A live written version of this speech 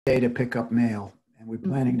day to pick up mail, and we're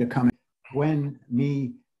planning to come in. Gwen,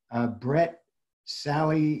 me, Brett,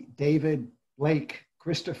 Sally, David, Blake,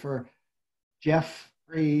 Christopher,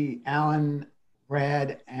 Jeffrey, Alan,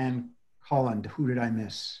 Brad, and Colin. Who did I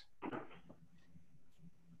miss?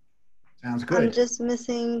 Sounds good. I'm just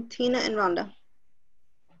missing Tina and Rhonda.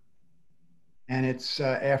 And it's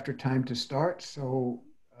after time to start, so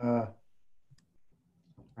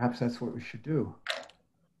perhaps that's what we should do.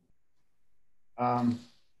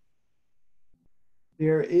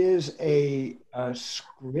 There is a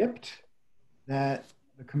script that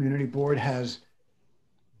the community board has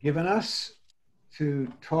given us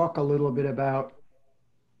to talk a little bit about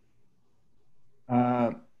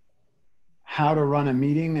how to run a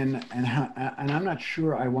meeting, and I'm not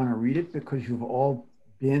sure I want to read it because you've all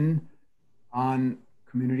been on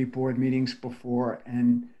community board meetings before,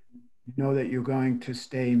 and you know that you're going to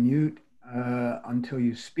stay mute until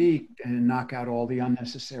you speak and knock out all the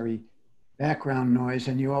unnecessary background noise.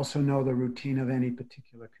 And you also know the routine of any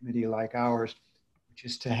particular committee like ours, which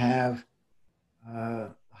is to have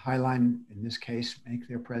Highline, in this case, make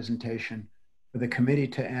their presentation, for the committee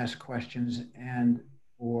to ask questions, and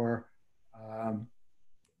for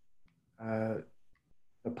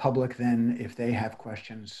the public then, if they have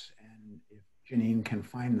questions, and if Janine can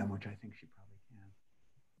find them, which I think she probably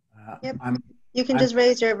can. Yep. You can just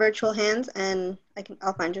raise your virtual hands and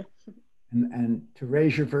I'll find you. And to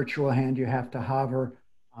raise your virtual hand, you have to hover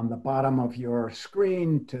on the bottom of your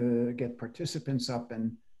screen to get participants up,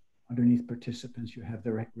 and underneath participants, you have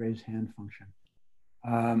the raise hand function.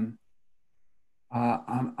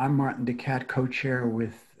 I'm Martin DeCat, co-chair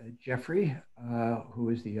with Jeffrey, who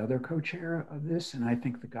is the other co-chair of this, and I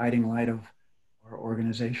think the guiding light of our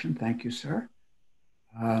organization. Thank you, sir.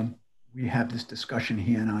 We have this discussion,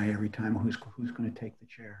 he and I, every time who's going to take the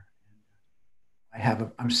chair.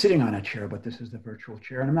 I'm sitting on a chair, but this is the virtual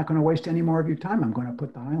chair, and I'm not going to waste any more of your time. I'm going to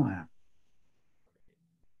put the highlight up.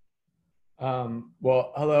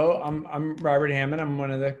 Well, hello, I'm Robert Hammond. I'm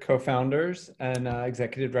one of the co-founders and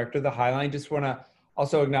executive director of the Highline. Just want to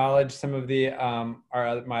also acknowledge some of the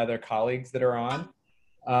my other colleagues that are on.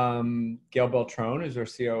 Gail Beltran, who's our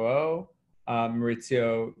COO,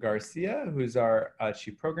 Maurizio Garcia, who's our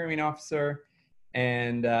chief programming officer,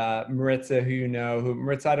 and Maritza, who you know,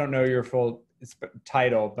 Maritza, I don't know your full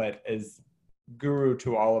title, but is guru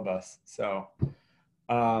to all of us. So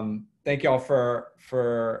thank you all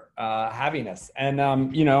for having us.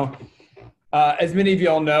 And you know, as many of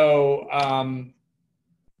y'all know,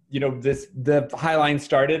 you know, the Highline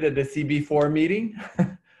started at the CB4 meeting,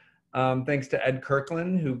 thanks to Ed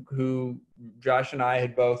Kirkland, who Josh and I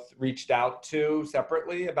had both reached out to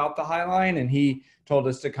separately about the Highline, and he told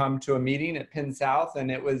us to come to a meeting at Penn South,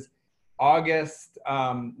 and it was August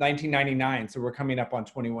 1999, so we're coming up on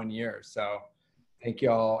 21 years. So thank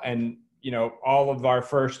you all. And you know, all of our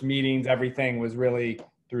first meetings, everything was really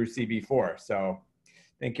through CB4. So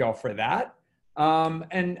thank you all for that.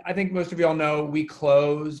 And I think most of y'all know we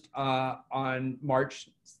closed on March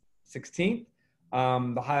 16th.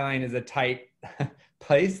 The Highline is a tight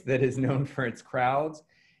place that is known for its crowds,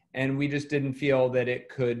 and we just didn't feel that it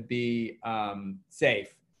could be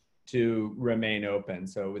safe to remain open.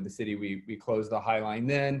 So with the city, we closed the Highline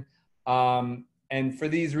then. And for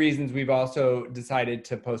these reasons, we've also decided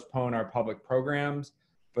to postpone our public programs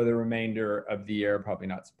for the remainder of the year. Probably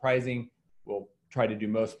not surprising. We'll try to do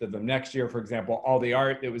most of them next year. For example, all the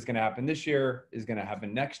art that was going to happen this year is going to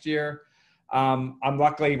happen next year. I'm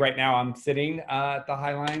luckily right now I'm sitting at the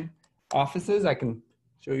Highline offices. I can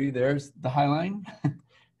show you, there's the Highline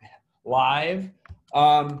live.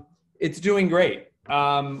 It's doing great.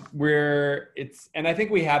 And I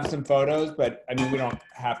think we have some photos, but I mean, we don't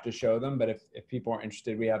have to show them, but if people are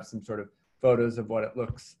interested, we have some sort of photos of what it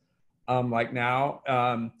looks like now.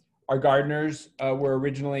 Our gardeners were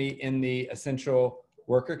originally in the essential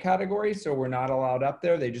worker category, so we're not allowed up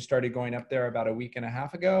there. They just started going up there about a week and a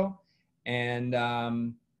half ago. And,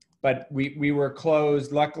 but we were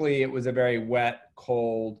closed. Luckily, it was a very wet,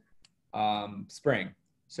 cold spring.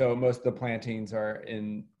 So most of the plantings are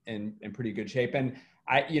in pretty good shape. And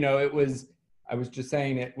I was just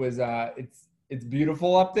saying it's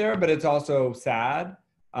beautiful up there, but it's also sad.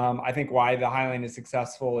 I think why the Highline is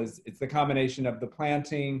successful is it's the combination of the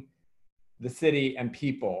planting, the city, and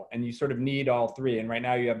people. And you sort of need all three. And right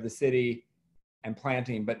now you have the city and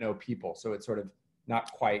planting, but no people. So it's sort of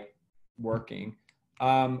not quite working.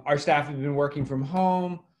 Our staff have been working from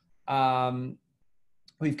home.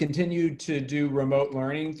 We've continued to do remote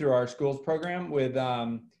learning through our schools program with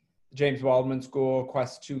James Waldman School,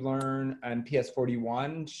 Quest to Learn, and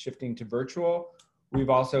PS41, shifting to virtual. We've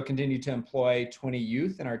also continued to employ 20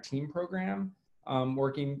 youth in our team program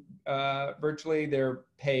working virtually. They're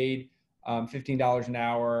paid $15 an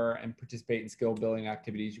hour and participate in skill building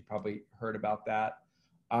activities. You probably heard about that.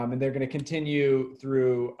 And they're going to continue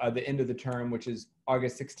through the end of the term, which is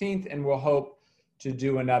August 16th, and we'll hope to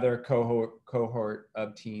do another cohort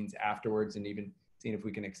of teens afterwards, and even seeing if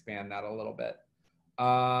we can expand that a little bit.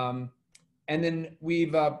 And then we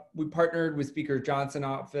partnered with Speaker Johnson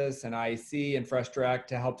Office and IEC and Fresh Direct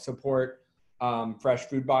to help support fresh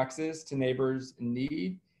food boxes to neighbors in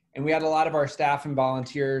need. And we had a lot of our staff and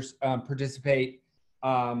volunteers participate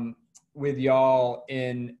with y'all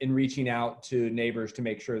in reaching out to neighbors to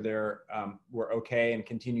make sure we're okay and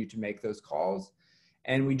continue to make those calls.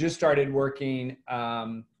 And we just started working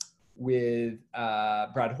with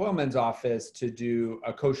Brad Hoylman's office to do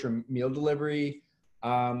a kosher meal delivery.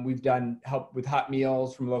 We've done help with hot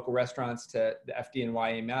meals from local restaurants to the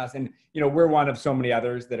FDNY EMS. And, we're one of so many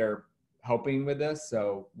others that are helping with this.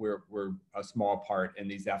 So we're a small part in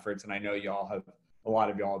these efforts. And I know a lot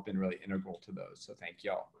of y'all have been really integral to those. So thank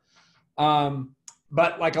y'all.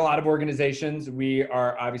 But like a lot of organizations, we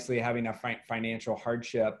are obviously having a financial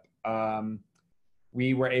hardship.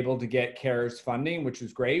 We were able to get CARES funding, which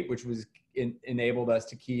was great, which was enabled us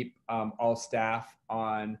to keep all staff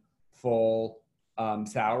on full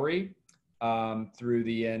salary through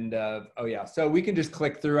the end of, so we can just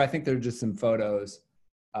click through. I think there are just some photos.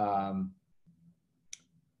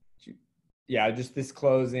 Just this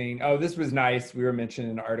closing. Oh, this was nice. We were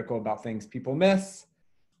mentioning an article about things people miss.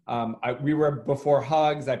 We were before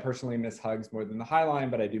hugs. I personally miss hugs more than the High Line,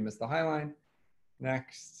 but I do miss the High Line.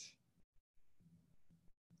 Next.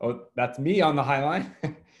 Oh, that's me on the High Line.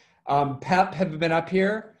 PEP have been up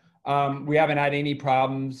here. We haven't had any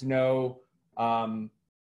problems. No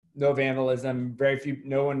vandalism. Very few.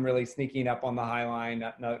 No one really sneaking up on the High Line.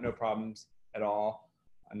 No problems at all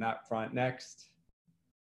on that front. Next.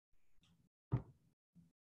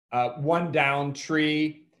 One down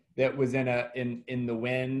tree that was in the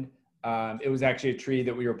wind. It was actually a tree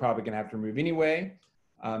that we were probably going to have to remove anyway.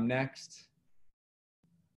 Next.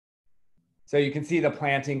 So you can see the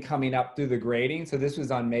planting coming up through the grading. So this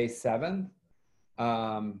was on May 7th.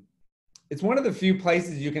 It's one of the few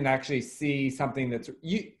places you can actually see something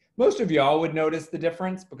most of y'all would notice the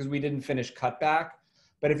difference because we didn't finish cutback.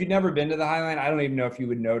 But if you've never been to the High Line, I don't even know if you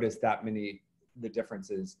would notice the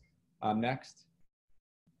differences. Next.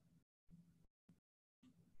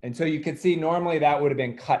 And so you can see normally that would have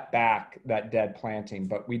been cut back, that dead planting,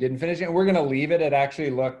 but we didn't finish it. We're going to leave it. It actually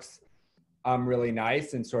looks really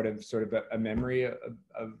nice and sort of a memory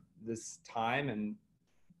of this time and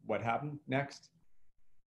what happened. Next.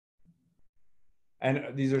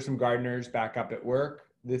 And these are some gardeners back up at work.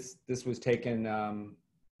 This was taken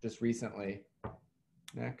just recently.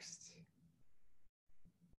 Next.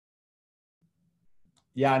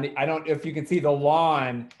 Yeah, and I don't know if you can see the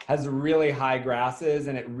lawn has really high grasses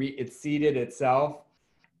and it seeded itself.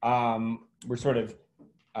 We're sort of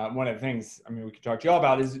one of the things, we could talk to you all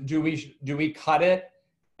about is do we cut it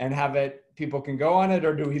and have it, people can go on it,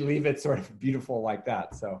 or do we leave it sort of beautiful like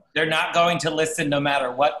that? So they're not going to listen no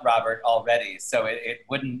matter what, Robert, already. So it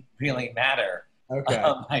wouldn't really matter. Okay.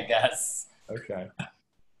 I guess. Okay.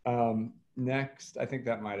 Next, I think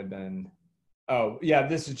that might've been, oh yeah,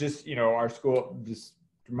 this is just, our school, just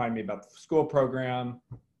remind me about the school program.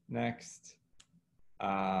 Next.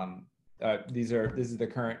 This is the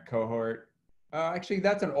current cohort. Actually,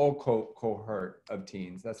 that's an old cohort of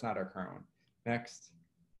teens. That's not our current one. Next.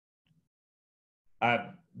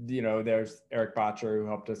 There's Eric Botcher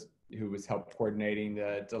who was helped coordinating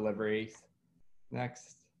the deliveries.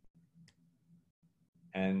 Next.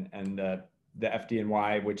 And the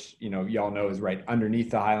FDNY, which y'all know is right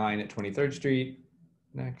underneath the High Line at 23rd Street.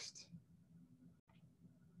 Next.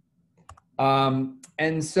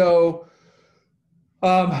 And so,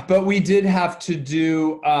 but we did have to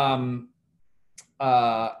do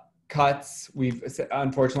cuts. We've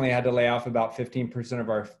unfortunately had to lay off about 15% of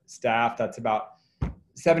our staff. That's about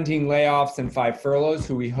 17 layoffs and 5 furloughs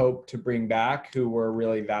who we hope to bring back, who were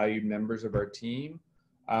really valued members of our team.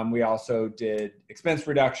 We also did expense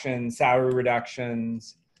reductions, salary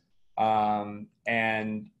reductions, and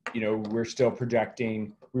we're still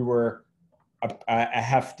projecting we were a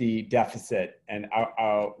hefty deficit, and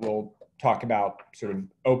we'll talk about sort of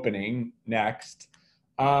opening next.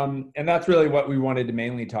 And that's really what we wanted to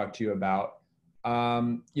mainly talk to you about.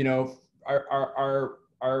 Our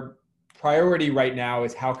priority right now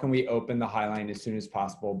is how can we open the High Line as soon as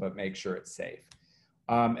possible, but make sure it's safe.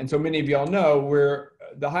 And so many of y'all know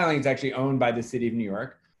the High Line is actually owned by the City of New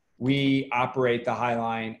York. We operate the High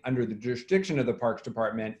Line under the jurisdiction of the Parks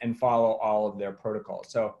Department and follow all of their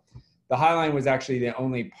protocols. So the High Line was actually the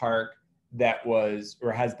only park that was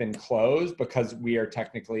or has been closed because we are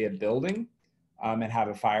technically a building and have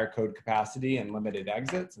a fire code capacity and limited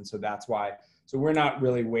exits. And so that's why, so we're not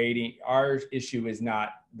really waiting. Our issue is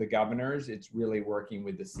not the governor's, it's really working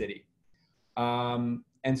with the city. And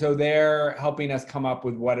so they're helping us come up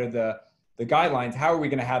with what are the guidelines. How are we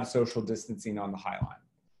gonna have social distancing on the High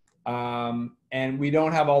Line? And we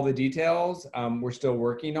don't have all the details. We're still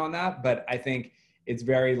working on that, but I think it's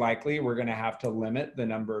very likely we're gonna have to limit the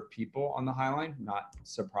number of people on the High Line, not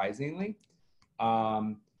surprisingly.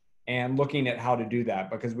 And looking at how to do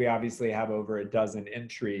that, because we obviously have over a dozen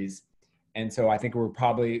entries. And so I think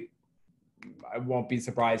I won't be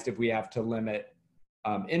surprised if we have to limit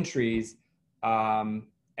entries and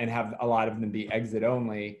have a lot of them be exit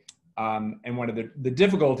only. And one of the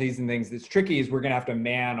difficulties and things that's tricky is we're gonna have to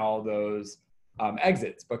man all those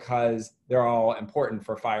exits because they're all important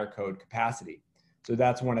for fire code capacity. So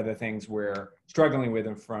that's one of the things we're struggling with,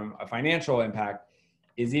 and from a financial impact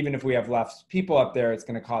is even if we have less people up there, it's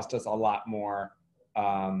gonna cost us a lot more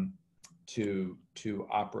to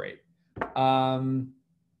operate.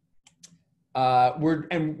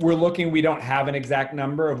 We're looking, we don't have an exact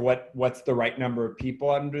number of what's the right number of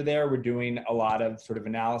people under there. We're doing a lot of sort of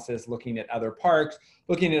analysis, looking at other parks,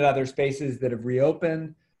 looking at other spaces that have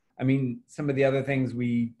reopened. I mean, some of the other things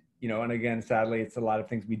and again, sadly, it's a lot of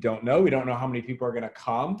things we don't know. We don't know how many people are gonna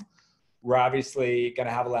come. We're obviously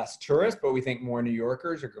gonna have less tourists, but we think more New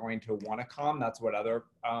Yorkers are going to wanna come. That's what other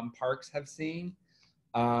parks have seen.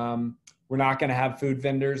 We're not going to have food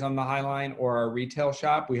vendors on the High Line or our retail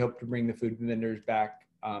shop. We hope to bring the food vendors back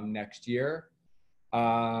next year.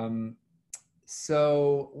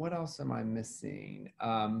 So what else am I missing?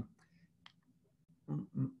 I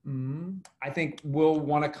think we'll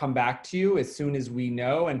want to come back to you as soon as we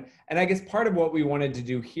know. And I guess part of what we wanted to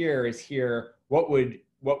do here is hear what would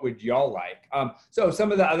y'all like. So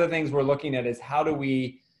some of the other things we're looking at is how do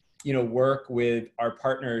we, work with our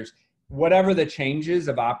partners. Whatever the changes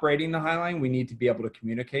of operating the High Line, we need to be able to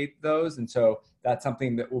communicate those. And so that's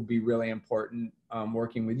something that will be really important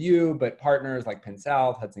working with you, but partners like Penn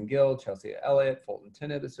South, Hudson Guild, Chelsea Elliott, Fulton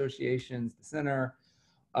Tenant Associations, the Center,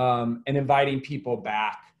 and inviting people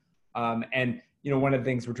back. And one of the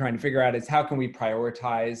things we're trying to figure out is how can we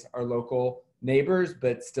prioritize our local neighbors,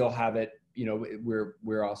 but still have it,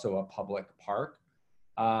 we're also a public park.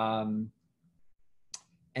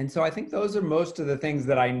 And so I think those are most of the things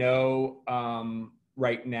that I know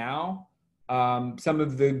right now. Some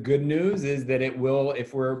of the good news is that it will,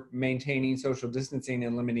 if we're maintaining social distancing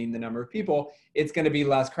and limiting the number of people, it's going to be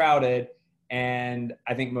less crowded. And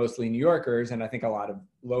I think mostly New Yorkers, and I think a lot of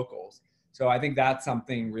locals. So I think that's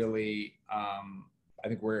something really, I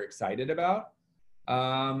think we're excited about.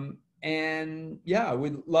 And yeah,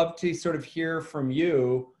 we'd love to sort of hear from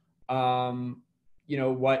you,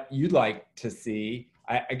 what you'd like to see.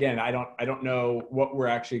 I don't know what we're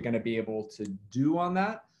actually going to be able to do on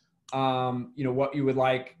that. What you would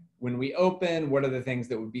like when we open, what are the things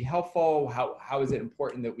that would be helpful? How is it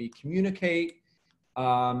important that we communicate?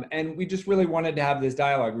 And we just really wanted to have this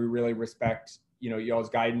dialogue. We really respect, y'all's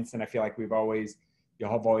guidance. And I feel like y'all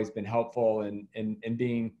have always been helpful in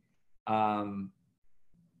being probably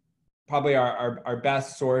our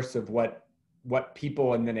best source of what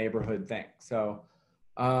people in the neighborhood think. So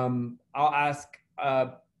I'll ask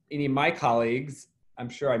any of my colleagues, I'm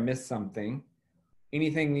sure I missed something.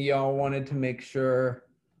 Anything y'all wanted to make sure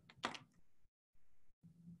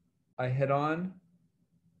I hit on?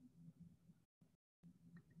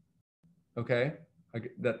 Okay,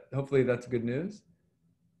 hopefully that's good news.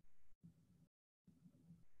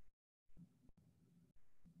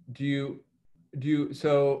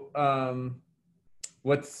 So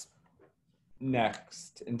what's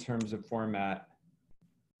next in terms of format?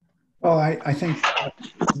 Well, I think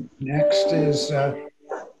next is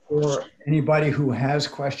for anybody who has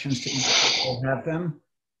questions to answer, we'll have them,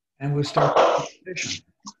 and we'll start the conversation.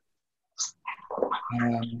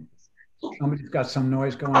 Somebody's got some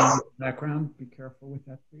noise going on in the background. Be careful with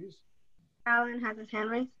that, please. Alan has his hand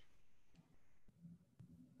raised.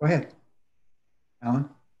 Go ahead, Alan.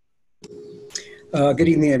 Good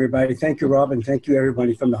evening, everybody. Thank you, Rob, and thank you,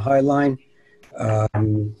 everybody from the High Line.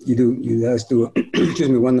 You guys do excuse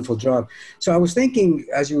me, wonderful job. So I was thinking,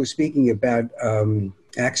 as you were speaking about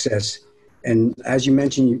access, and as you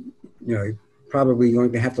mentioned, you're probably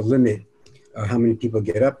going to have to limit how many people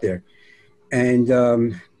get up there.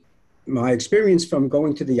 And my experience from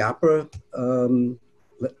going to the opera,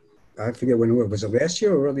 I forget when it was. Was it last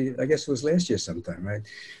year or early? I guess it was last year sometime, right?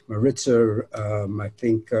 Maritza, I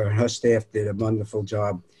think her staff did a wonderful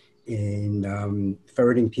job in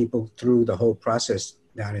ferreting people through the whole process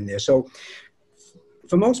down in there. So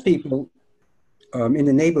for most people, in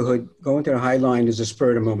the neighborhood, going to the High Line is a spur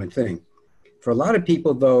of the moment thing. For a lot of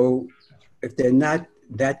people, though, if they're not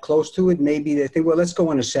that close to it, maybe they think, well, let's go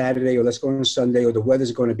on a Saturday or let's go on a Sunday or the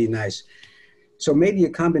weather's going to be nice. So maybe a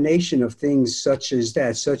combination of things such as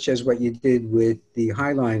that, such as what you did with the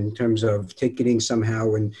High Line in terms of ticketing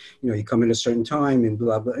somehow, and you come at a certain time and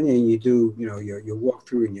blah blah, and you do your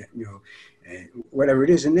walkthrough and whatever it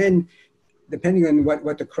is, and then depending on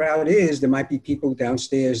what the crowd is, there might be people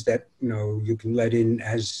downstairs that you can let in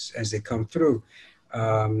as they come through.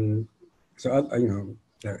 So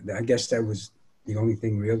I guess that was the only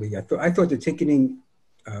thing really. I thought the ticketing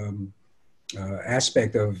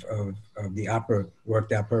aspect of the opera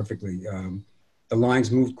worked out perfectly. The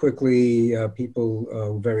lines moved quickly.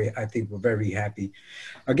 People I think were very happy.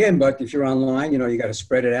 Again, but if you're online, you got to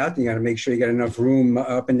spread it out. You got to make sure you got enough room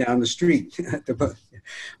up and down the street.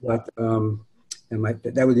 But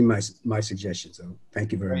that would be my suggestion. So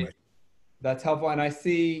thank you very much. That's helpful. And I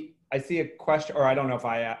see a question, or I don't know if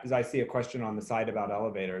I see a question on the side about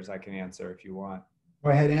elevators. I can answer if you want. Go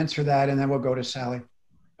ahead, answer that, and then we'll go to Sally.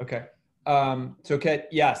 Okay. So Kit,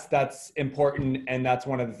 yes, that's important. And that's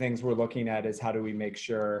one of the things we're looking at is how do we make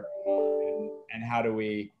sure and how do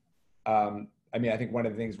we, I think one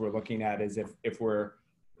of the things we're looking at is if we're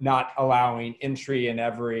not allowing entry in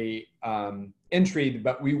every entry,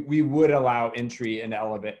 but we would allow entry in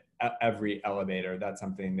every elevator. That's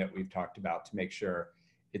something that we've talked about to make sure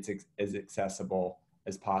it's as accessible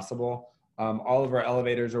as possible. All of our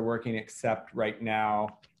elevators are working except right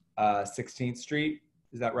now 16th Street.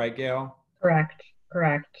 Is that right, Gail? Correct.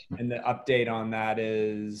 And the update on that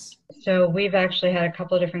is? So we've actually had a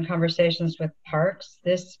couple of different conversations with Parks.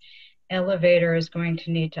 This elevator is going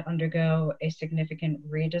to need to undergo a significant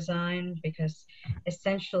redesign because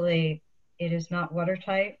essentially it is not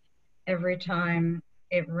watertight. Every time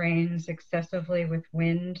it rains excessively with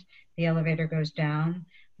wind, the elevator goes down.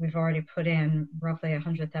 We've already put in roughly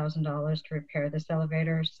 $100,000 to repair this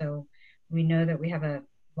elevator. So we know that we have a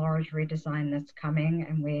large redesign that's coming,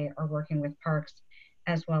 and we are working with Parks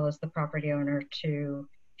as well as the property owner to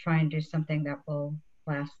try and do something that will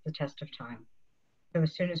last the test of time. So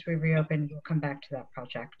as soon as we reopen, we'll come back to that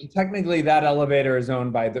project. Technically, that elevator is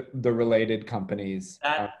owned by the related companies.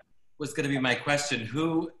 That was going to be my question.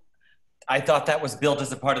 I thought that was built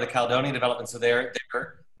as a part of the Caledonia development, so they're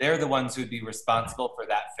the ones who'd be responsible for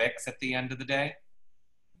that fix at the end of the day?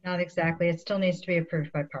 Not exactly. It still needs to be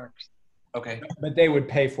approved by Parks. Okay. But they would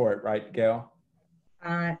pay for it, right, Gail?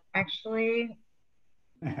 Actually,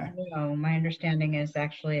 no. My understanding is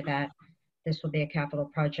actually that this will be a capital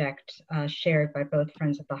project shared by both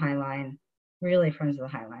Friends of the High Line, really Friends of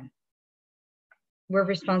the High Line. We're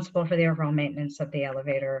responsible for the overall maintenance of the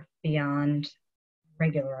elevator beyond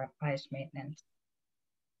regularized maintenance.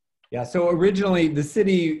 Yeah, so originally the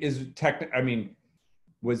city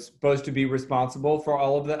was supposed to be responsible for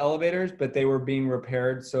all of the elevators, but they were being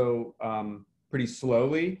repaired so pretty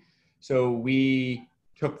slowly. So we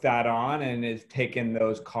took that on and has taken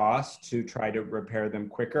those costs to try to repair them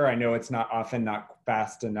quicker. I know it's often not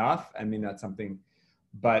fast enough. That's something,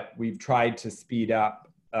 but we've tried to speed up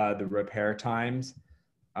the repair times.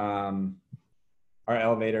 Our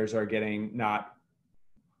elevators are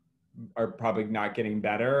probably not getting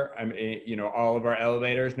better. All of our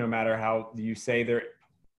elevators, no matter how you say they're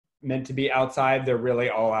meant to be outside, they're really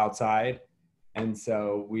all outside. And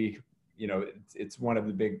so it's one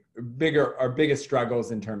of the our biggest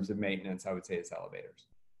struggles in terms of maintenance, I would say, is elevators.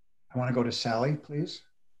 I want to go to Sally, please.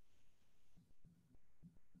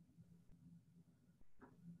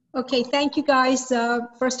 Okay, thank you guys.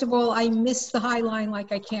 First of all, I miss the High Line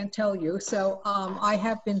like I can't tell you. So I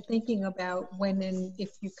have been thinking about when and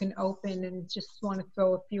if you can open, and just want to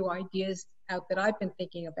throw a few ideas out that I've been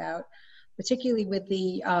thinking about, particularly with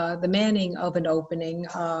the manning of an opening,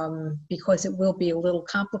 because it will be a little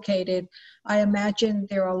complicated. I imagine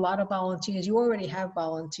there are a lot of volunteers. You already have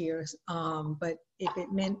volunteers, but if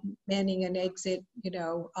it meant manning an exit,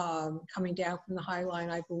 coming down from the High Line,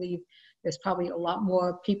 I believe there's probably a lot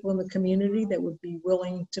more people in the community that would be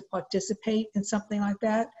willing to participate in something like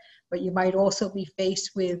that. But you might also be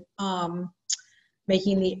faced with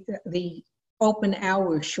making the open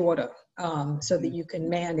hours shorter so that you can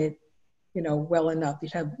man it, well enough.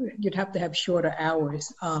 You'd have to have shorter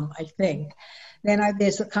hours, I think. Then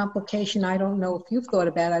there's a complication I don't know if you've thought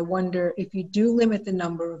about. I wonder if you do limit the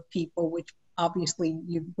number of people, which obviously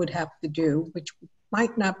you would have to do, which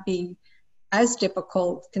might not be as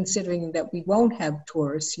difficult considering that we won't have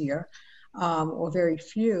tourists here, or very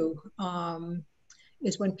few,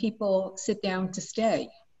 is when people sit down to stay.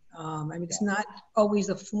 It's not always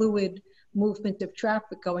a fluid movement of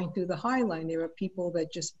traffic going through the High Line. There are people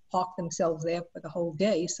that just park themselves there for the whole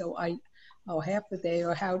day. So or half the day,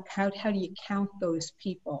 or how do you count those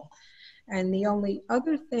people? And the only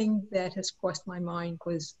other thing that has crossed my mind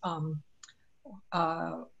was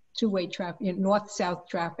two-way traffic, north-south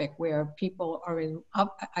traffic, where people are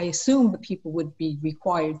I assume the people would be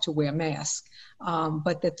required to wear masks,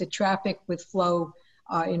 but that the traffic would flow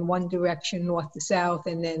in one direction, north to south,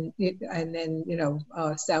 and then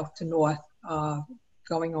south to north,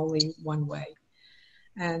 going only one way.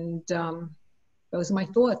 And those are my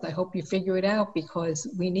thoughts. I hope you figure it out, because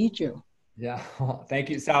we need you. Yeah, thank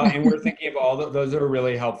you, Sal. And we're thinking of all those are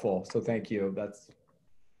really helpful. So thank you. That's.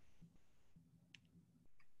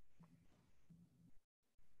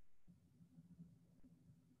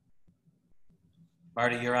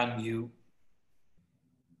 Marty, you're on mute.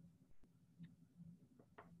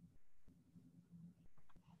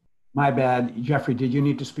 My bad. Jeffrey, did you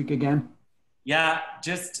need to speak again? Yeah,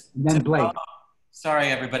 just. And then Blake. Sorry,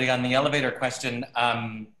 everybody, on the elevator question.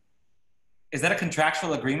 Is that a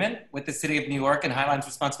contractual agreement with the City of New York and Highline's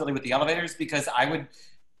responsibility with the elevators? Because I would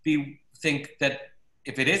think that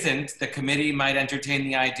if it isn't, the committee might entertain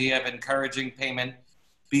the idea of encouraging payment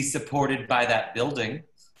be supported by that building.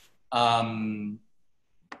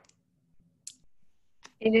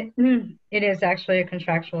 It is actually a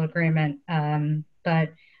contractual agreement, but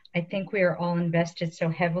I think we are all invested so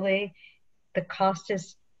heavily. The cost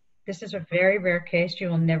is, this is a very rare case, you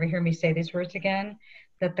will never hear me say these words again,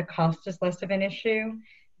 that the cost is less of an issue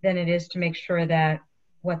than it is to make sure that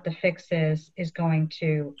what the fix is going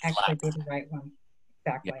to actually be the right one.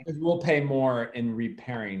 Exactly. Yeah, we'll pay more in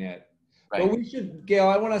repairing it. Right. But we should, Gail,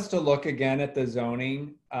 I want us to look again at the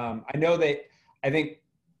zoning. I know I think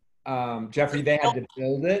Jeffrey, they had to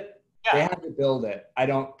build it. Yeah. They had to build it. I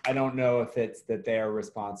don't know if it's that they are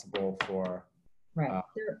responsible for. Right.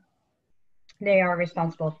 They are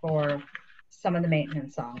responsible for some of the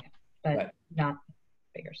maintenance on it, but right. Not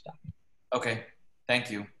bigger stuff. Okay,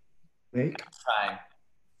 thank you. Blake? Bye.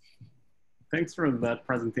 Thanks for that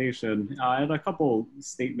presentation. I had a couple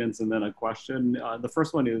statements and then a question. The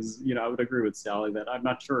first one is, I would agree with Sally that I'm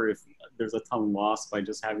not sure if there's a ton lost by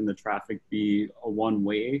just having the traffic be a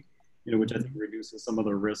one-way, which I think reduces some of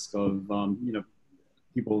the risk of,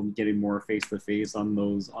 people getting more face-to-face on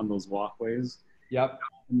those walkways. Yep.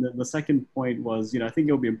 And then the second point was, I think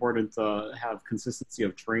it'll be important to have consistency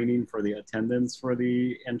of training for the attendants for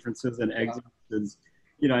the entrances and exits.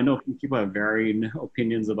 I know people have varying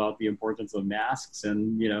opinions about the importance of masks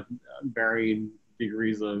and, varying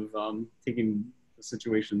degrees of taking the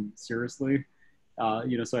situation seriously.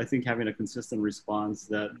 So I think having a consistent response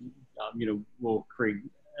that, will create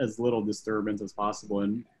as little disturbance as possible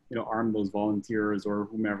and, arm those volunteers or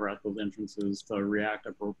whomever at those entrances to react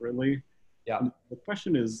appropriately. Yeah. The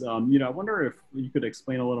question is, I wonder if you could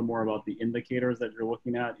explain a little more about the indicators that you're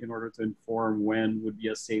looking at in order to inform when would be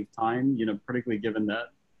a safe time, particularly given that,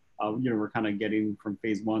 we're kind of getting from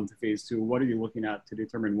phase 1 to phase 2. What are you looking at to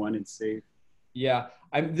determine when it's safe? Yeah,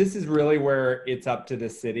 this is really where it's up to the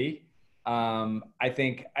city. I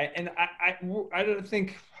think, I don't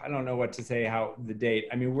think, I don't know what to say, how the date,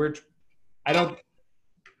 I mean, I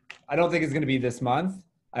don't think it's going to be this month.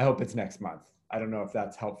 I hope it's next month. I don't know if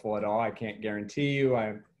that's helpful at all. I can't guarantee you.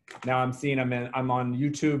 I'm on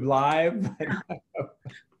YouTube live.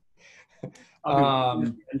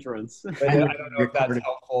 Entrance. But I don't know if that's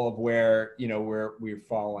helpful of where we're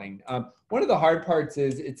falling. One of the hard parts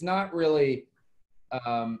is it's not really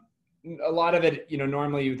a lot of it.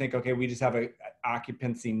 Normally you think, okay, we just have an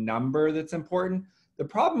occupancy number that's important. The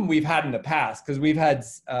problem we've had in the past, because we've had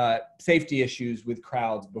safety issues with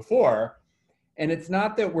crowds before, and it's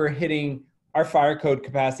not that we're hitting our fire code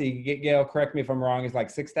capacity. Gail, correct me if I'm wrong, is like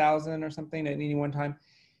 6,000 or something at any one time.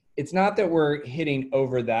 It's not that we're hitting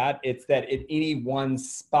over that. It's that at any one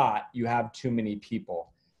spot, you have too many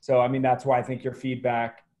people. So, I mean, that's why I think your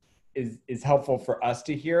feedback is helpful for us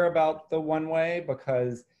to hear about the one way,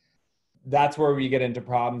 because that's where we get into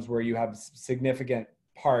problems where you have significant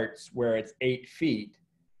parts where it's 8 feet.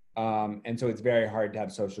 And so it's very hard to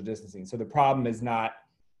have social distancing. So the problem is not,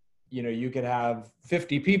 you could have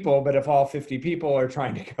 50 people, but if all 50 people are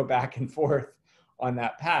trying to go back and forth on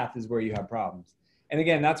that path is where you have problems. And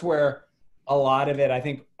again, that's where a lot of it, I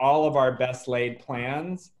think all of our best laid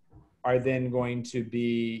plans are then going to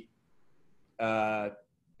be,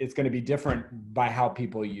 it's going to be different by how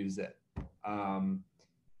people use it. And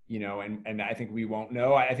I think we won't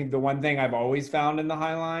know. I think the one thing I've always found in the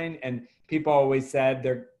High Line, and people always said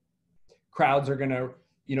their crowds are going to,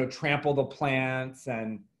 trample the plants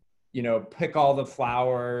and, pick all the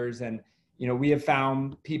flowers. And, we have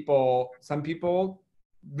found some people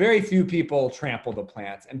very few people trample the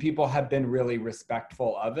plants, and people have been really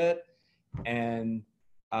respectful of it. And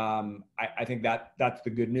I think that's the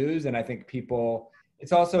good news. And I think people,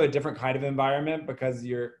 it's also a different kind of environment because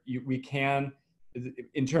we can,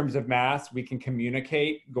 in terms of masks, we can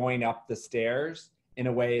communicate going up the stairs in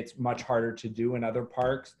a way it's much harder to do in other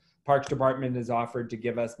parks. Parks Department has offered to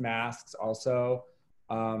give us masks also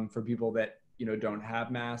for people that don't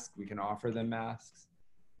have masks. We can offer them masks,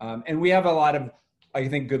 and we have a lot of, I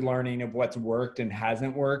think, good learning of what's worked and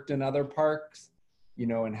hasn't worked in other parks,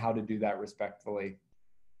 and how to do that respectfully.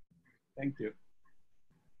 Thank you.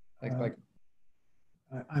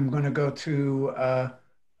 I'm going to go to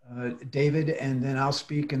David, and then I'll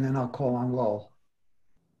speak, and then I'll call on Lowell.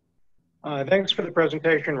 Thanks for the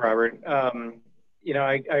presentation, Robert.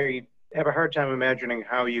 I have a hard time imagining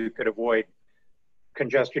how you could avoid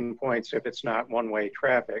congestion points if it's not one-way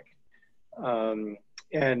traffic.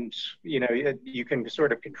 And you can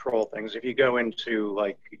sort of control things. If you go into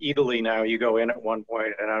like Italy now, you go in at one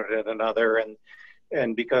point and out at another,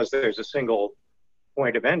 and because there's a single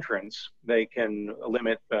point of entrance, they can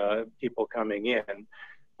limit people coming in.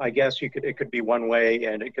 I guess it could be one way,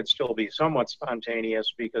 and it could still be somewhat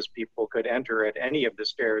spontaneous because people could enter at any of the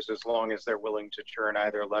stairs as long as they're willing to turn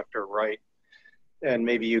either left or right. And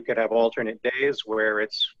maybe you could have alternate days where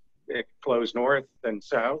it flows north and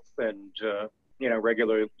south, and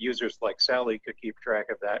regular users like Sally could keep track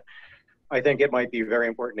of that. I think it might be very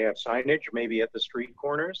important to have signage, maybe at the street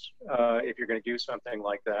corners, if you're going to do something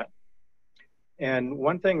like that. And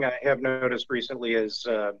one thing I have noticed recently is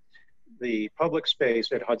the public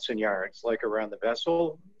space at Hudson Yards, like around the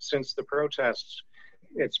vessel. Since the protests,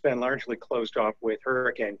 it's been largely closed off with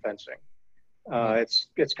hurricane fencing.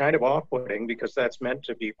 It's kind of off-putting because that's meant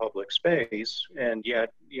to be public space, and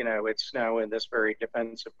yet it's now in this very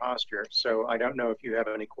defensive posture. So I don't know if you have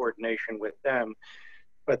any coordination with them,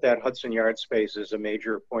 but that Hudson Yard space is a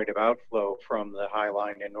major point of outflow from the High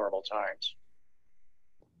Line in normal times.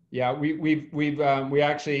 Yeah, we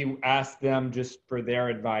actually asked them just for their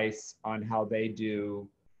advice on how they do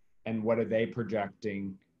and what are they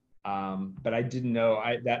projecting. But I didn't know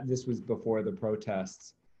that this was before the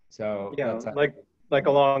protests. So yeah, like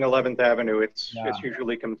along 11th Avenue, it's Yeah.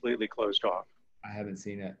 usually completely closed off. I haven't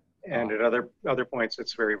seen it. And at other points,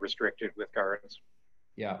 it's very restricted with guards.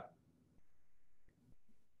 Yeah.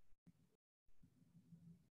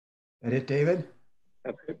 That it, David?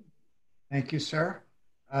 That's it. Thank you, sir.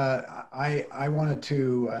 I wanted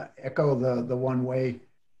to echo the one-way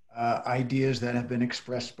ideas that have been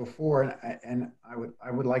expressed before, and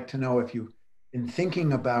I would like to know if you, in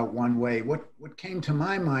thinking about one-way, what came to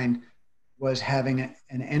my mind was having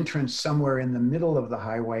an entrance somewhere in the middle of the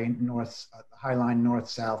highway, the High Line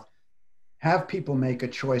north-south. Have people make a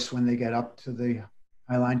choice when they get up to the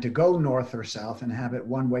High Line to go north or south, and have it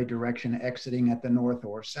one-way direction exiting at the north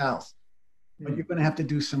or south. But you're going to have to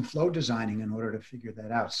do some flow designing in order to figure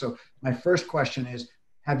that out. So my first question is,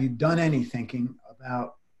 have you done any thinking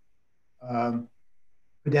about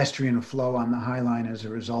pedestrian flow on the High Line as a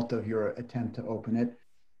result of your attempt to open it?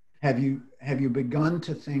 Have you begun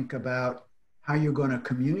to think about how you're going to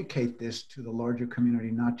communicate this to the larger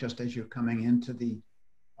community, not just as you're coming into the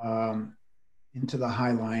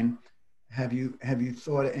High Line? Have you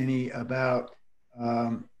thought any about?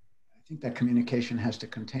 I think that communication has to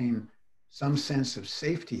contain some sense of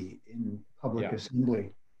safety in public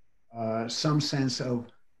assembly, some sense of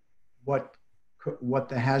what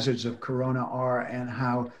the hazards of corona are and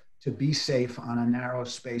how to be safe on a narrow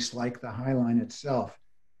space like the High Line itself.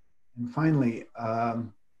 And finally,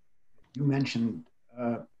 you mentioned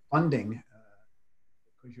funding,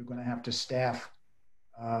 because you're going to have to staff,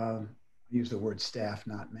 I use the word staff,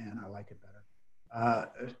 not man, I like it better.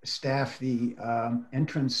 Staff the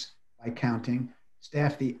entrance by counting,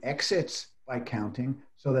 staff the exits by counting,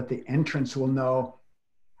 so that the entrance will know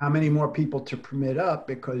how many more people to permit up,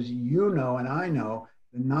 because and I know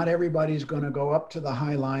that not everybody's going to go up to the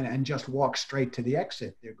High Line and just walk straight to the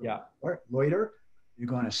exit. They're going to loiter, you're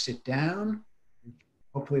going to sit down.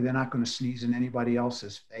 Hopefully they're not going to sneeze in anybody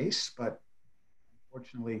else's face, but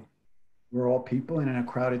unfortunately we're all people, and in a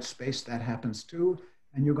crowded space that happens too.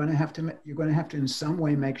 And you're going to have to in some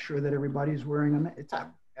way make sure that everybody's wearing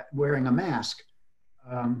a mask.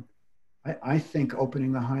 I think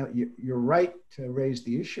opening the High, you're right to raise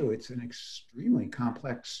the issue. It's an extremely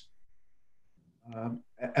complex.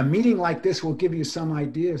 A meeting like this will give you some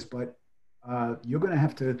ideas, but you're going to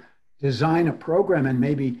have to design a program and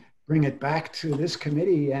maybe bring it back to this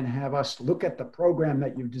committee and have us look at the program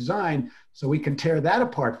that you've designed so we can tear that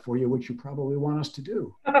apart for you, which you probably want us to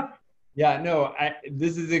do. Yeah, no,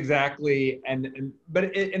 this is exactly,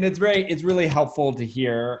 but it's really helpful to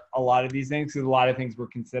hear a lot of these things, because a lot of things we're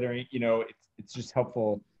considering, it's just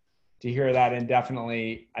helpful to hear that. And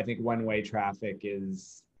definitely, I think one-way traffic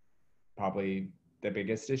is probably the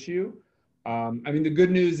biggest issue. I mean, the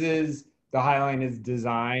good news is the High Line is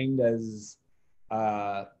designed as,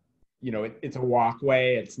 it's a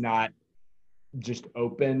walkway. It's not just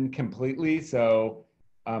open completely. So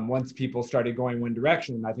once people started going one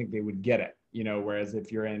direction, I think they would get it, whereas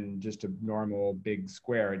if you're in just a normal big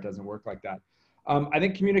square, it doesn't work like that. I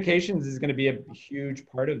think communications is going to be a huge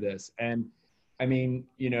part of this. And I mean,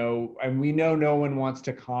 and we know no one wants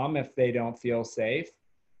to come if they don't feel safe.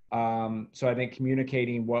 So I think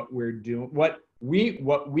communicating what we're doing, what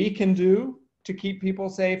we can do to keep people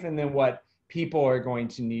safe, and then what people are going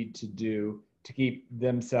to need to do to keep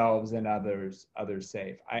themselves and others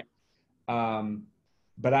safe.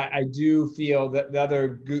 But I do feel that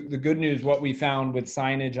the good news, what we found with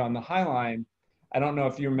signage on the High Line, I don't know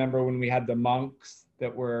if you remember when we had the monks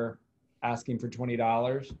that were asking for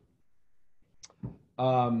 $20.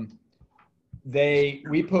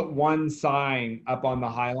 We put one sign up on the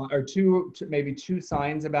High Line, or maybe two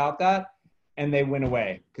signs about that, and they went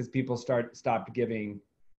away because people stopped giving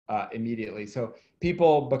immediately. So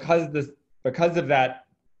people, because of that,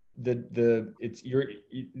 it's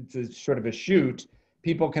a sort of a shoot.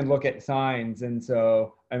 People can look at signs, and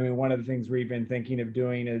so I mean, one of the things we've been thinking of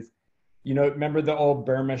doing is, remember the old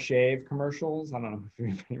Burma Shave commercials? I don't know if you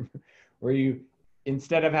remember, where you,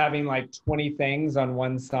 instead of having like 20 things on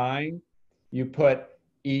one sign, you put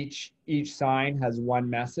each sign has one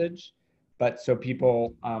message, but so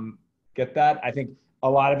people get that. I think a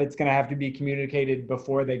lot of it's going to have to be communicated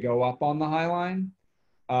before they go up on the High Line.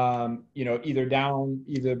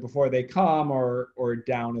 Either before they come or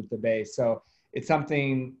down at the base. So it's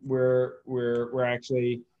something we're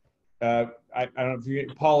actually, I don't know if you,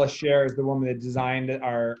 Paula Scher is the woman that designed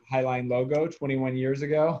our High Line logo 21 years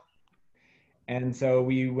ago. And so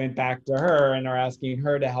we went back to her and are asking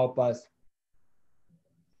her to help us.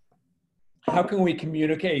 How can we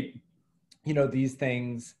communicate, these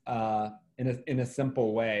things in a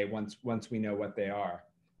simple way once we know what they are?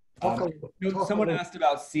 Someone asked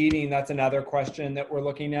about seating. That's another question that we're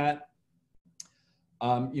looking at.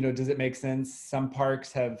 Does it make sense? Some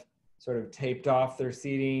parks have sort of taped off their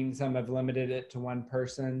seating. Some have limited it to one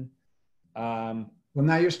person. Well,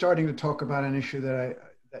 now you're starting to talk about an issue that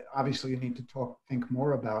obviously you need to think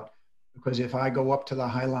more about, because if I go up to the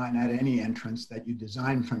High Line at any entrance that you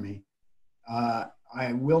design for me,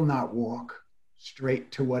 I will not walk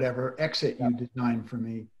straight to whatever exit you design for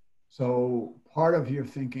me. So part of your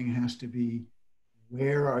thinking has to be,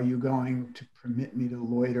 where are you going to permit me to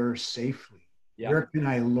loiter safely? Yeah. Where can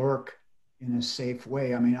I lurk in a safe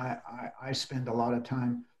way? I mean, I spend a lot of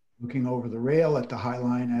time looking over the rail at the High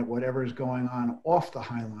Line at whatever is going on off the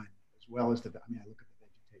High Line, as well as I look at the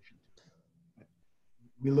vegetation too. But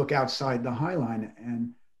we look outside the High Line,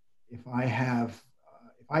 and if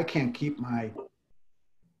I can't keep my,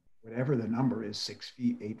 whatever the number is, 6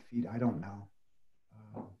 feet, 8 feet, I don't know,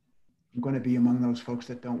 I'm going to be among those folks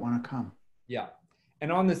that don't want to come. Yeah.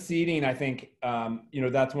 And on the seating, I think,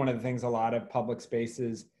 that's one of the things a lot of public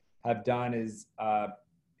spaces have done is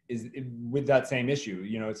with that same issue.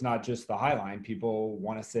 It's not just the High Line. People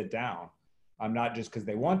want to sit down, not just because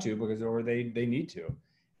they want to, or they need to.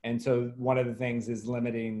 And so one of the things is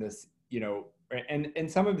limiting this,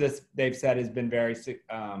 and some of this they've said has been very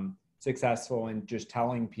successful in just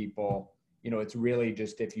telling people, it's really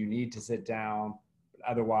just if you need to sit down.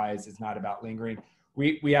 Otherwise, it's not about lingering.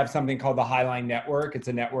 We have something called the High Line Network. It's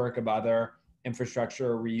a network of other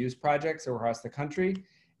infrastructure reuse projects across the country.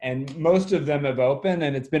 And most of them have opened,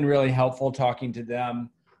 and it's been really helpful talking to them.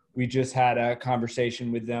 We just had a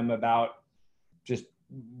conversation with them about just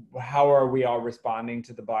how are we all responding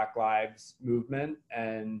to the Black Lives movement.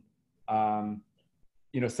 And,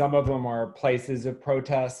 some of them are places of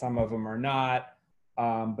protest, some of them are not,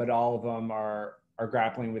 but all of them are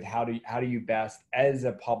grappling with how do you best, as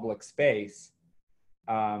a public space,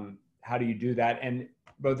 how do you do that, and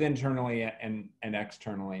both internally and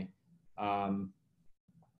externally.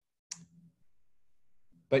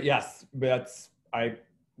 But yes, I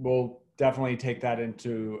will definitely take that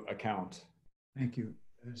into account. Thank you.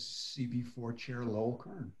 CB4 Chair Lowell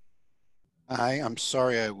Kern. Hi, I'm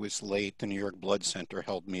sorry I was late. The New York Blood Center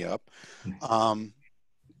held me up.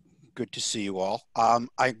 Good to see you all.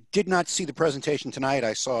 I did not see the presentation tonight.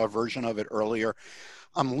 I saw a version of it earlier.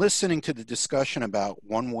 I'm listening to the discussion about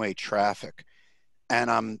one-way traffic,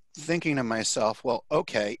 and I'm thinking to myself, well,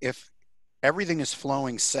 okay, if everything is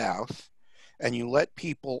flowing south and you let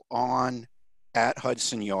people on at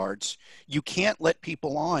Hudson Yards, you can't let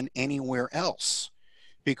people on anywhere else.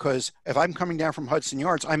 Because if I'm coming down from Hudson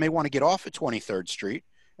Yards, I may want to get off at 23rd Street,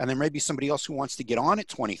 and there may be somebody else who wants to get on at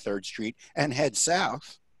 23rd Street and head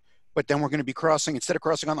south. But then we're going to be crossing, instead of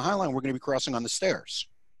crossing on the High Line, we're going to be crossing on the stairs.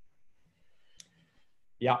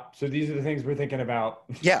 Yeah. So these are the things we're thinking about.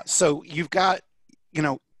 Yeah. So you've got, you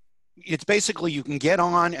know, it's basically you can get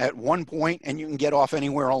on at one point and you can get off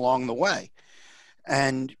anywhere along the way.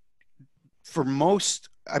 And for most,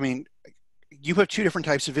 I mean, you have two different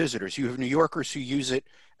types of visitors. You have New Yorkers who use it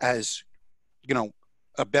as, you know,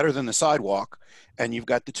 a better than the sidewalk, and you've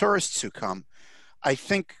got the tourists who come. I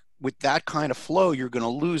think with that kind of flow, you're going to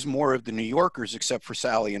lose more of the New Yorkers, except for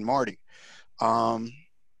Sally and Marty.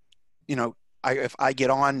 You know, if I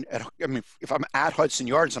get on at, I mean, if I'm at Hudson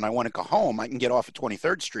Yards and I want to go home, I can get off at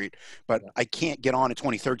 23rd Street, but I can't get on at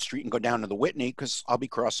 23rd Street and go down to the Whitney because I'll be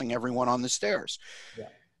crossing everyone on the stairs. Yeah.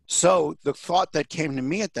 So the thought that came to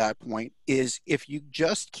me at that point is if you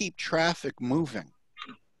just keep traffic moving,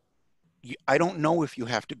 I don't know if you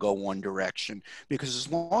have to go one direction, because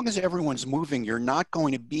as long as everyone's moving, you're not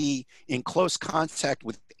going to be in close contact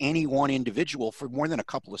with any one individual for more than a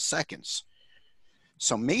couple of seconds.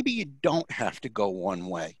 So maybe you don't have to go one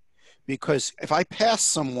way, because if I pass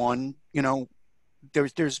someone, you know,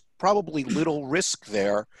 there's probably little risk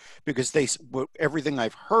there, because everything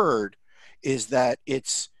I've heard is that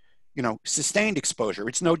it's, you know, sustained exposure.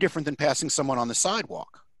 It's no different than passing someone on the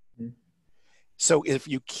sidewalk. Mm-hmm. So if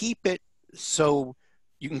you keep it so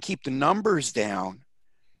you can keep the numbers down,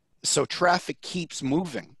 so traffic keeps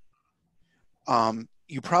moving,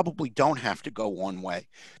 you probably don't have to go one way.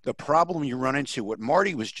 The problem you run into, what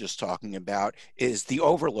Marty was just talking about, is the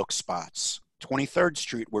overlook spots, 23rd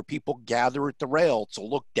Street, where people gather at the rail to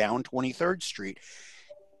look down 23rd Street.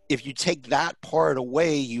 If you take that part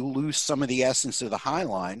away, you lose some of the essence of the High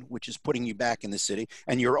Line, which is putting you back in the city,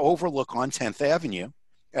 and your overlook on 10th Avenue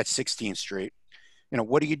at 16th Street. You know,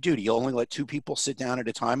 what do? Do you only let two people sit down at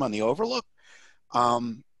a time on the overlook?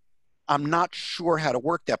 I'm not sure how to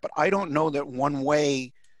work that, but I don't know that one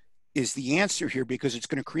way is the answer here, because it's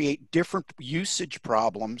going to create different usage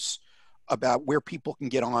problems about where people can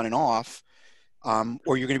get on and off,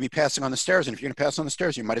 or you're going to be passing on the stairs. And if you're going to pass on the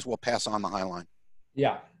stairs, you might as well pass on the High Line.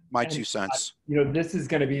 Yeah. My 2 cents. You know, this is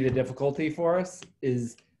going to be the difficulty for us,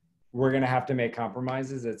 is we're going to have to make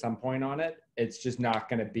compromises at some point on it. It's just not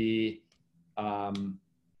going to be,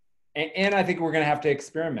 and I think we're going to have to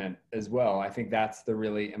experiment as well. I think that's the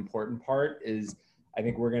really important part, is I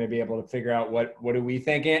think we're going to be able to figure out what do we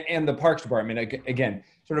think, and the Parks Department, again,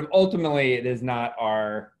 sort of ultimately it is not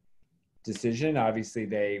our decision. Obviously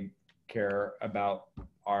they care about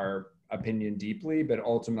our opinion deeply, but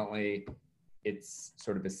ultimately it's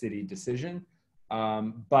sort of a city decision.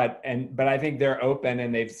 But I think they're open,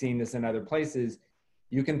 and they've seen this in other places.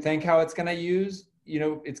 You can think how it's going to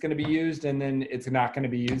it's going to be used, and then it's not going to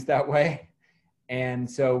be used that way. And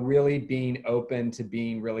so really being open to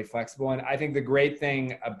being really flexible. And I think the great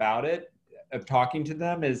thing about it, of talking to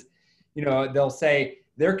them, is, you know, they'll say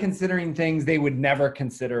they're considering things they would never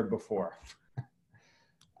consider before,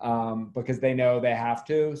 because they know they have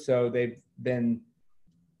to. So they've been,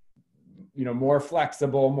 you know, more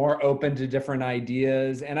flexible, more open to different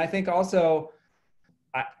ideas. And I think also,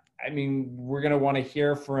 I mean, we're going to want to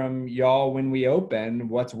hear from y'all when we open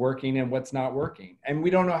what's working and what's not working. And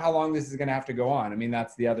we don't know how long this is going to have to go on. I mean,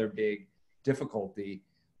 that's the other big difficulty.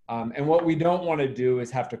 And what we don't want to do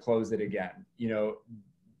is have to close it again. You know,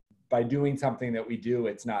 by doing something that we do,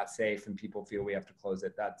 it's not safe and people feel we have to close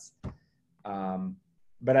it. That's,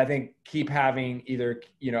 but I think keep having either,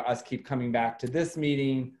 you know, us keep coming back to this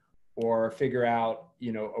meeting, or figure out,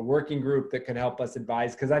 you know, a working group that could help us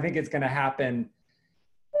advise. Because I think it's going to happen.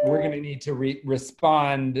 We're going to need to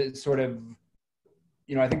respond sort of,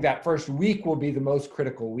 you know, I think that first week will be the most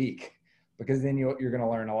critical week, because then you're going to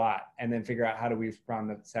learn a lot, and then figure out how do we respond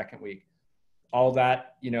the second week. All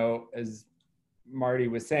that, you know, as Marty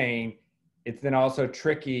was saying, it's then also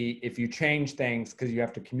tricky if you change things, because you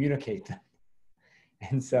have to communicate them.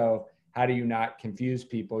 And so how do you not confuse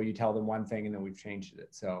people? You tell them one thing and then we've changed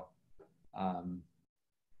it. So,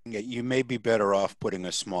 yeah, you may be better off putting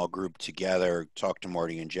a small group together. Talk to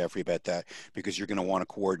Marty and Jeffrey about that, because you're going to want to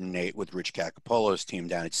coordinate with Rich Cacapolo's team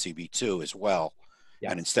down at CB2 as well. Yeah.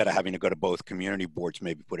 And instead of having to go to both community boards,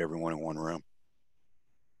 maybe put everyone in one room.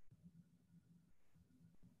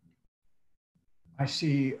 I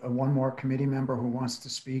see one more committee member who wants to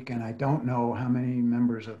speak, and I don't know how many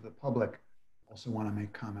members of the public also want to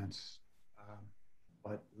make comments.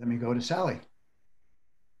 But let me go to Sally.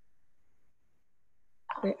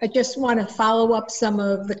 I just want to follow up some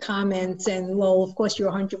of the comments, and well, of course,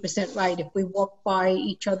 you're 100% right. If we walk by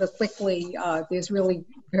each other quickly, there's really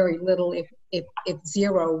very little, if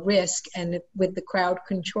zero risk, and with the crowd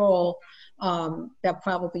control, that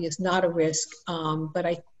probably is not a risk.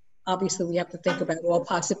 But obviously we have to think about all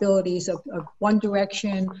possibilities of one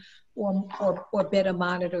direction or better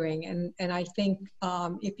monitoring. And I think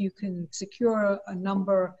if you can secure a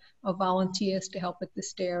number of volunteers to help at the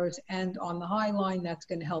stairs and on the High Line, that's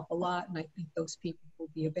going to help a lot. And I think those people will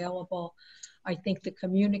be available. I think the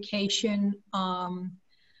communication, I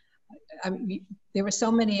mean, there are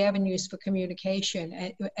so many avenues for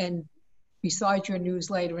communication, and besides your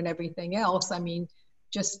newsletter and everything else, I mean,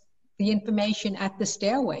 just the information at the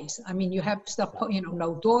stairways. I mean, you have stuff, you know,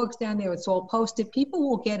 no dogs down there, it's all posted. People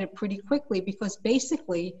will get it pretty quickly because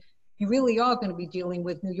basically you really are going to be dealing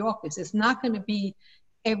with New Yorkers. It's not going to be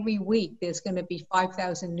every week there's going to be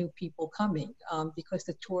 5,000 new people coming because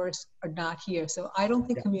the tourists are not here. So I don't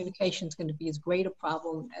think communication is going to be as great a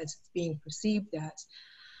problem as it's being perceived as.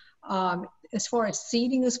 As far as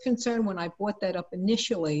seating is concerned, when I brought that up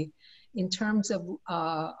initially, in terms of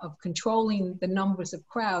controlling the numbers of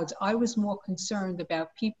crowds, I was more concerned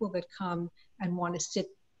about people that come and want to sit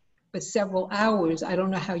for several hours. I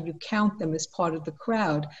don't know how you count them as part of the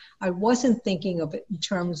crowd. I wasn't thinking of it in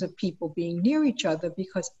terms of people being near each other,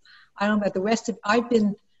 because I don't know about the rest of, I've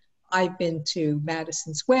been to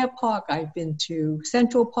Madison Square Park, I've been to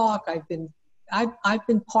Central Park, I've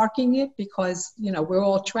been parking it because, you know, we're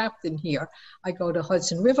all trapped in here. I go to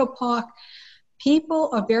Hudson River Park. People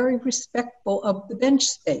are very respectful of the bench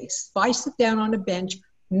space. If I sit down on a bench,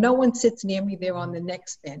 no one sits near me there on the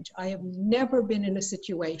next bench. I have never been in a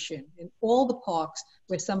situation in all the parks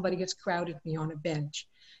where somebody has crowded me on a bench.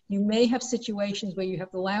 You may have situations where you have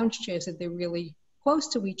the lounge chairs that they're really close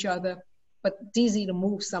to each other, but it's easy to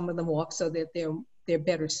move some of them off so that they're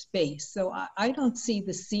better space. So I don't see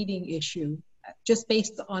the seating issue, just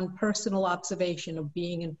based on personal observation of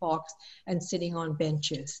being in parks and sitting on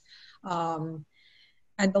benches.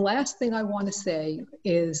 And the last thing I want to say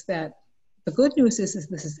is that the good news is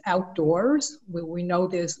this is outdoors, where we know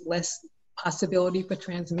there's less possibility for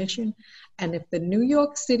transmission. And if the New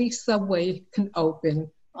York City subway can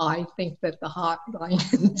open, I think that the hotline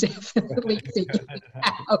can definitely figure it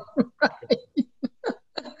out, right?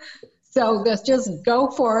 So let's just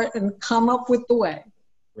go for it and come up with the way.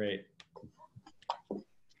 Great.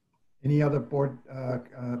 Any other board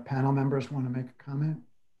panel members want to make a comment?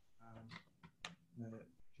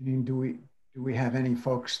 Janine, do we have any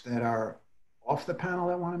folks that are off the panel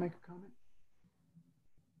that want to make a comment?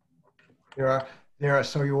 There are,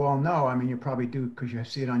 so you all know, I mean, you probably do because you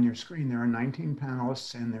see it on your screen, there are 19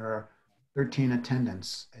 panelists and there are 13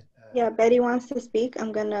 attendants. Yeah, Betty wants to speak.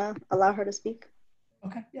 I'm going to allow her to speak.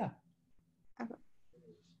 Okay, yeah. Okay.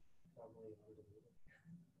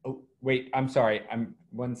 Oh, wait, I'm sorry. I'm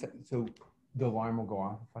one second. So the alarm will go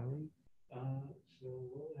off finally? So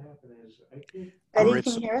what would happen is, I think... Betty,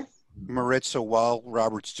 can you hear us? Maritza, while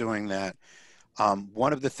Robert's doing that,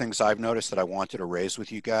 one of the things I've noticed that I wanted to raise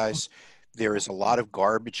with you guys, there is a lot of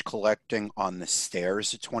garbage collecting on the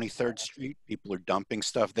stairs at 23rd Street. People are dumping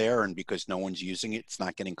stuff there, and because no one's using it, it's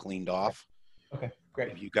not getting cleaned off. Okay,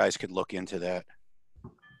 great. If you guys could look into that.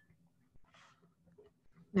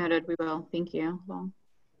 Noted, we will. Thank you. Well,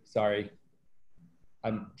 Sorry,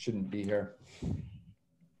 I shouldn't be here.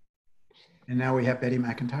 And now we have Betty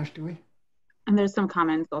McIntosh, do we? and there's some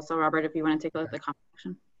comments also, Robert, if you want to take a look at the comment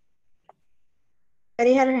section.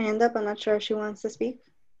 Betty had her hand up. I'm not sure if she wants to speak.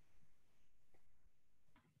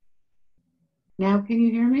 Now, can you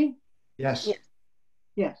hear me? Yes. Yeah.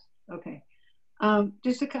 Yes. Okay.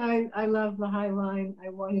 Jessica, I love the High Line. I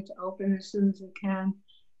want it to open as soon as it can.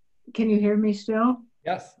 Can you hear me still?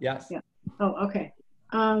 Yes. Yes. Yeah. Oh, okay.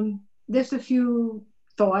 There's a few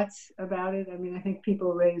thoughts about it. I mean, I think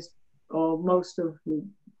people raised most of the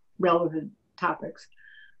relevant topics.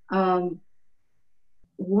 One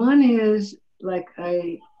is like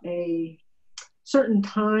a certain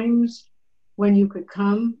times when you could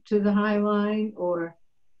come to the High Line, or,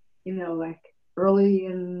 you know, like early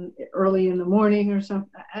in the morning or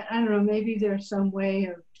something. I don't know, maybe there's some way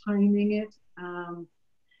of timing it. And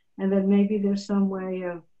then maybe there's some way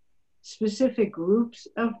of specific groups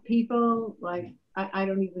of people, like, I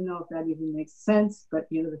don't even know if that even makes sense, but,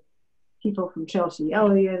 you know, people from Chelsea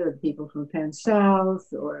Elliott or people from Penn South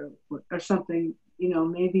or something, you know,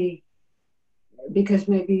 maybe because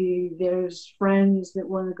maybe there's friends that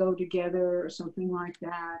want to go together or something like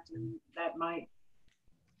that, and that might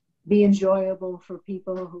be enjoyable for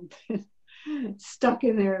people who've been stuck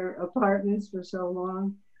in their apartments for so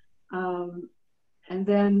long. and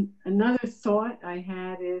then another thought I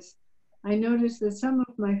had is, I noticed that some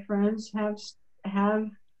of my friends have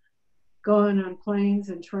gone on planes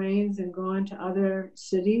and trains and gone to other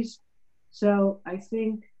cities. So I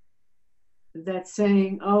think that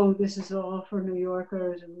saying, oh, this is all for New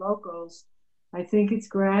Yorkers and locals, I think it's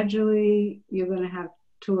gradually you're going to have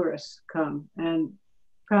tourists come, and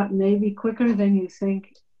maybe quicker than you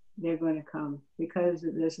think they're going to come, because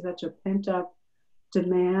there's such a pent up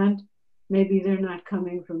demand. Maybe they're not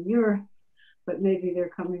coming from Europe, but maybe they're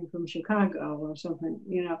coming from Chicago or something,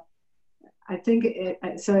 you know. I think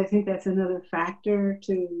so I think that's another factor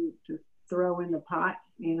to throw in the pot,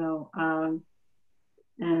 you know.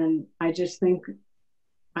 And I just think,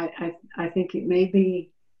 I think it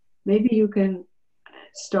maybe you can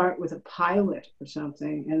start with a pilot or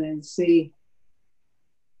something, and then see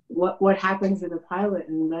what happens in a pilot,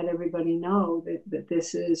 and let everybody know that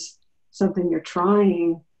this is something you're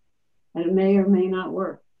trying, and it may or may not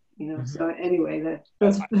work, you know. So anyway,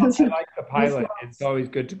 that's I like the pilot. It's always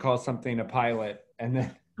good to call something a pilot and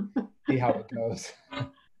then see how it goes.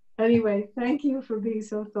 Anyway, thank you for being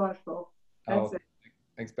so thoughtful. That's it.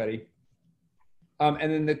 Thanks, Betty.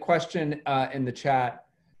 And then the question in the chat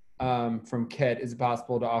from Kit, is it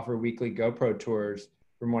possible to offer weekly GoPro tours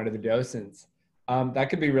from one of the docents? That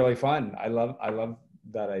could be really fun. I love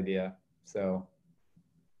that idea. So.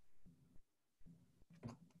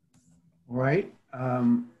 All right.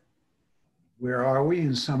 Where are we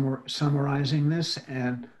in summarizing this?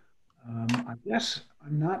 And I guess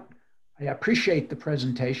I appreciate the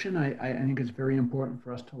presentation. I think it's very important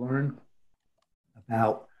for us to learn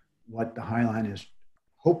about what the Highline is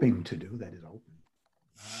hoping to do, that is open.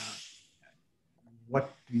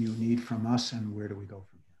 What do you need from us, and where do we go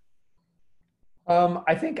from here?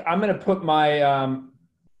 I think I'm going to put my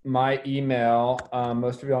my email.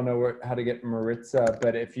 Most of y'all know how to get Maritza,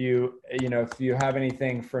 but if you have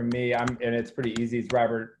anything from me, and it's pretty easy. It's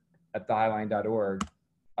robert@thehighline.org.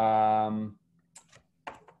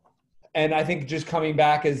 And I think just coming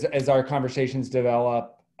back as our conversations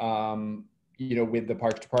develop, with the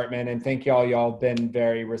Parks Department, and thank y'all been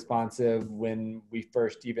very responsive when we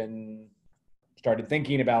first even started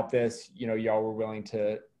thinking about this. Y'all were willing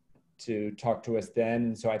to talk to us then.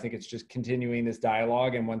 And so I think it's just continuing this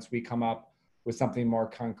dialogue. And once we come up with something more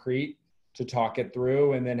concrete, to talk it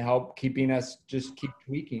through, and then help keeping us just keep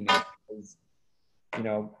tweaking it. Because,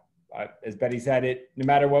 as Betty said, no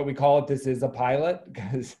matter what we call it, this is a pilot,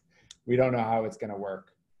 because we don't know how it's going to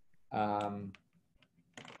work.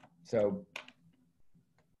 So.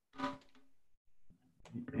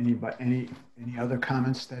 Any other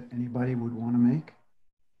comments that anybody would want to make?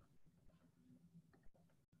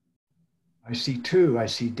 I see two. I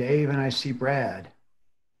see Dave and I see Brad.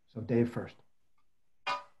 So Dave first.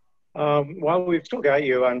 While we've still got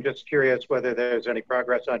you, I'm just curious whether there's any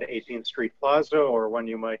progress on 18th Street Plaza, or when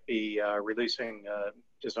you might be releasing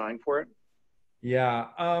design for it. Yeah,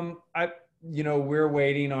 we're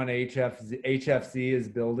waiting on HFC. HFC is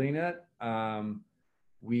building it.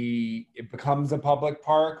 It becomes a public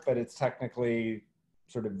park, but it's technically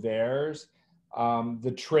sort of theirs.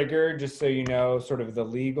 The trigger, just so you know, sort of the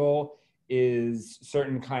legal, is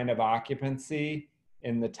certain kind of occupancy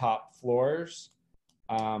in the top floors.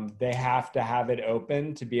 They have to have it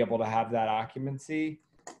open to be able to have that occupancy.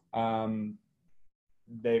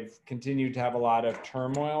 They've continued to have a lot of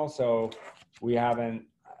turmoil, so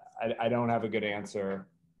I don't have a good answer,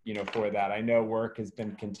 for that. I know work has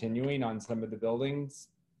been continuing on some of the buildings,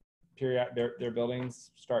 their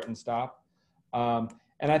buildings start and stop. And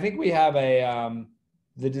I think we have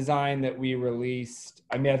the design that we released,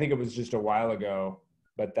 I think it was just a while ago,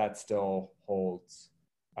 but that still holds.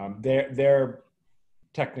 They're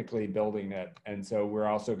technically building it. And so we're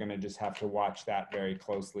also going to just have to watch that very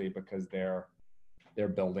closely, because they're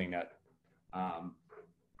building it.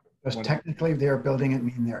 Does technically they're building it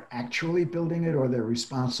mean they're actually building it, or they're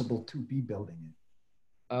responsible to be building it?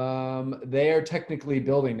 They are technically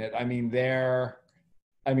building it.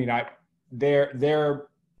 Their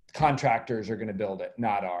contractors are going to build it,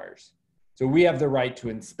 not ours. So we have the right to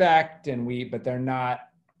inspect, but they're not.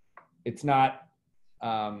 It's not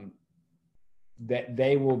that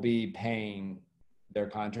they will be paying their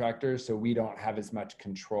contractors, so we don't have as much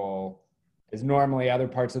control as normally other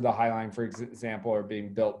parts of the Highline, for example, are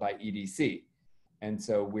being built by EDC, and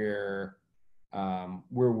so we're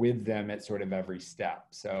with them at sort of every step.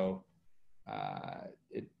 So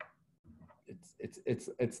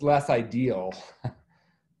it's less ideal,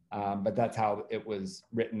 but that's how it was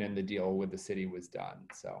written in the deal with the city was done.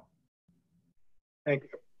 So, thank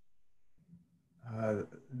you.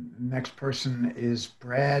 Next person is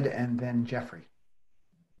Brad, and then Jeffrey.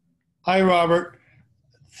 Hi, Robert.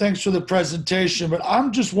 thanks for the presentation, but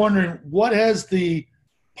I'm just wondering, what has the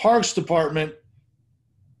Parks Department,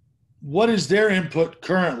 what is their input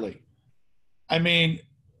currently? I mean,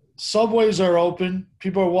 subways are open,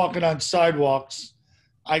 people are walking on sidewalks.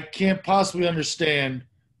 I can't possibly understand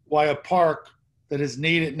why a park that is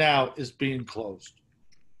needed now is being closed.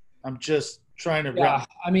 I'm just trying to Yeah,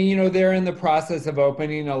 I mean, they're in the process of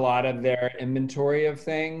opening a lot of their inventory of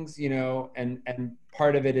things, and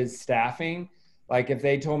part of it is staffing. Like if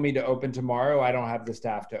they told me to open tomorrow, I don't have the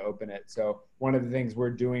staff to open it. So one of the things we're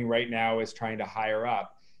doing right now is trying to hire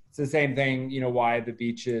up. It's the same thing, why the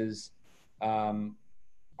beaches aren't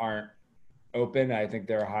open. I think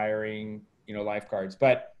they're hiring, lifeguards.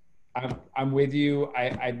 But I'm with you.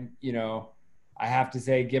 I have to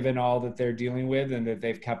say, given all that they're dealing with and that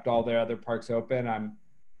they've kept all their other parks open, I'm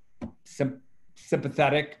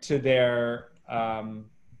sympathetic to their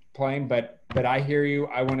playing. But I hear you.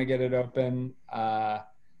 I want to get it open. I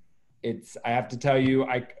have to tell you,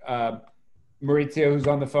 Maurizio, who's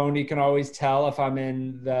on the phone, he can always tell if I'm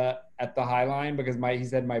at the High Line because he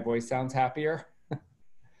said my voice sounds happier.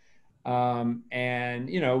 And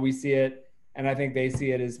we see it, and I think they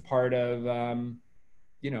see it as part of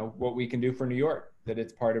what we can do for New York, that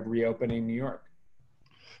it's part of reopening New York.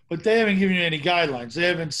 But they haven't given you any guidelines. They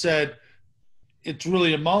haven't said it's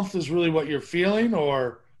really a month is really what you're feeling,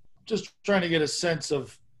 or just trying to get a sense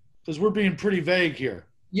of, because we're being pretty vague here.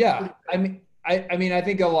 Yeah, I mean, I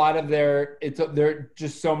think a lot of there are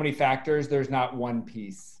just so many factors. There's not one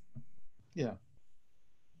piece. Yeah.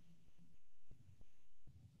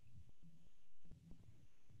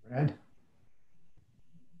 Brad?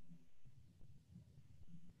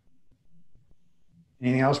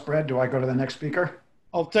 Anything else, Brad? Do I go to the next speaker?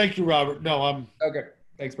 Oh, thank you, Robert. No, I'm okay.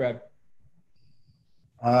 Thanks, Brad.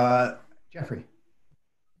 Jeffrey.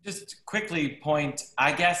 Just quickly point,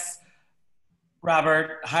 I guess,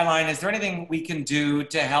 Robert, Highline, is there anything we can do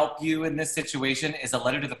to help you in this situation? Is a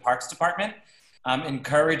letter to the Parks Department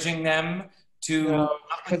encouraging them to come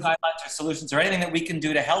up with guidelines or solutions, or anything that we can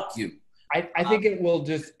do to help you? I think it will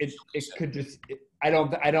just, it could just, I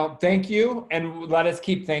don't thank you, and let us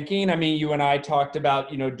keep thinking. I mean, you and I talked about,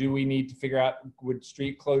 do we need to figure out, would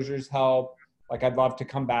street closures help? Like, I'd love to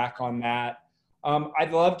come back on that.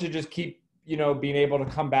 I'd love to just keep, being able to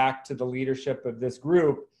come back to the leadership of this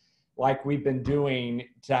group like we've been doing,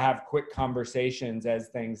 to have quick conversations as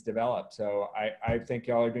things develop. So I think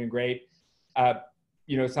y'all are doing great.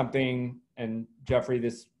 Something, and Jeffrey,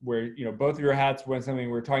 this where, both of your hats, when something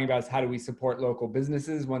we're talking about is how do we support local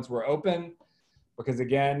businesses once we're open? Because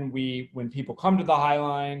again, when people come to the High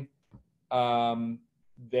Line,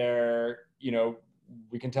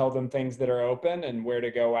 we can tell them things that are open and where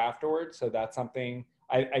to go afterwards. So that's something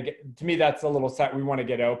to me, that's a little set. We want to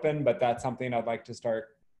get open, but that's something I'd like to start,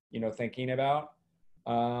 thinking about.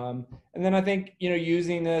 And then I think,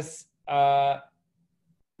 using this, I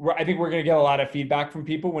think we're going to get a lot of feedback from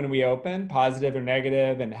people when we open, positive or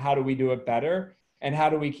negative, and how do we do it better? And how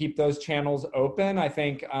do we keep those channels open? I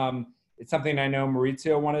think it's something I know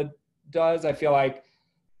Maurizio does. I feel like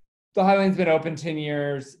the High Line's been open 10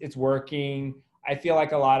 years. It's working. I feel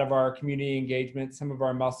like a lot of our community engagement, some of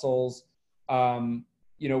our muscles,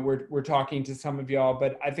 we're talking to some of y'all,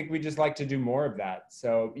 but I think we just like to do more of that.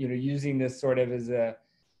 So, using this sort of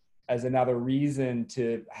as another reason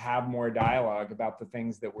to have more dialogue about the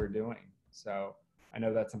things that we're doing. So I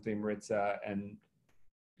know that's something Maritza and,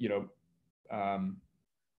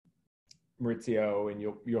 Maurizio, and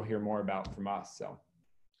you'll hear more about from us. So,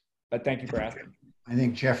 but thank you for asking. I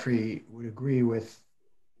think Jeffrey would agree with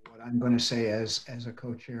what I'm going to say as a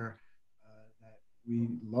co-chair, that we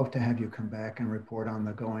love to have you come back and report on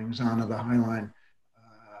the goings on of the High Line.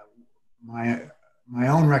 My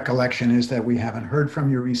own recollection is that we haven't heard from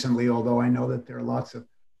you recently, although I know that there are lots of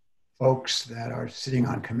folks that are sitting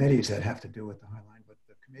on committees that have to do with the High Line, but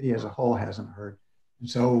the committee as a whole hasn't heard. And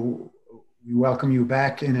so we welcome you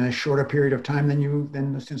back in a shorter period of time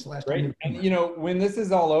than since the last time. And when this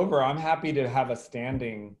is all over, I'm happy to have a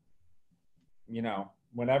standing,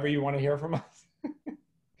 whenever you want to hear from us.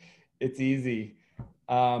 It's easy.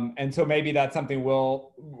 And so maybe that's something I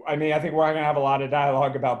think we're going to have a lot of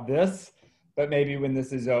dialogue about this. But maybe when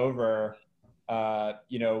this is over,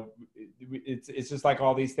 it's just like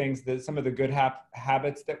all these things, that some of the good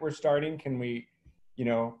habits that we're starting, can we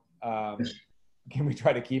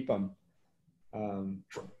try to keep them?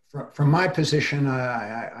 From my position,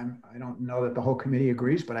 I don't know that the whole committee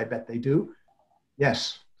agrees, but I bet they do.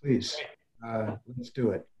 Yes, please, let's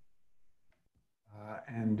do it.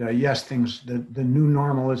 Yes, the new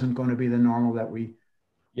normal isn't going to be the normal that we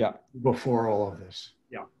before all of this.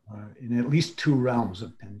 Yeah. In at least two realms of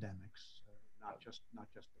pandemics, not just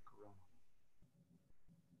the corona.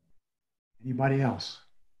 Anybody else?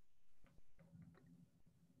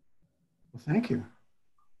 Well, thank you.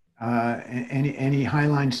 Any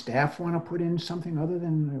Highline staff want to put in something other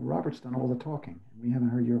than Robert's done all the talking? We haven't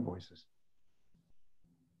heard your voices.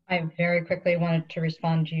 I very quickly wanted to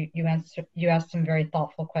respond. You asked some very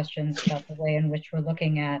thoughtful questions about the way in which we're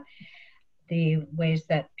looking at the ways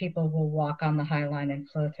that people will walk on the High Line and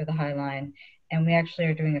flow through the High Line. And we actually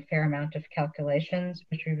are doing a fair amount of calculations,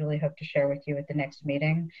 which we really hope to share with you at the next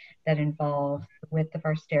meeting, that involve the width of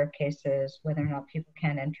our staircases, whether or not people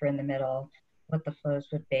can enter in the middle, what the flows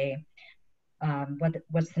would be,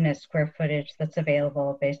 what's the net square footage that's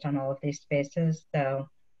available based on all of these spaces. So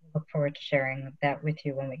look forward to sharing that with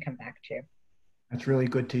you when we come back to you. That's really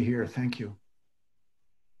good to hear. Thank you.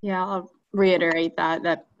 Yeah, I'll reiterate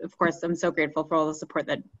that of course I'm so grateful for all the support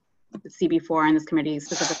that the CB4 and this committee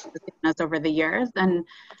specifically has given us over the years, and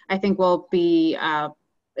I think we'll be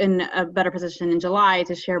in a better position in July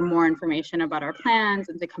to share more information about our plans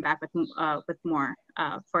and to come back with more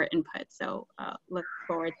for input. So look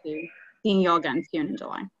forward to seeing you all again soon in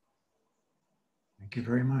July. Thank you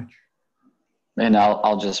very much. And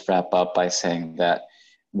I'll just wrap up by saying that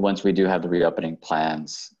once we do have the reopening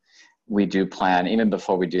plans, we do plan, even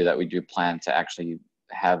before we do that, we do plan to actually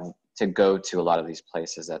have to go to a lot of these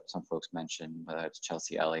places that some folks mentioned, whether it's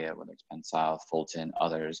Chelsea Elliott, whether it's Penn South, Fulton,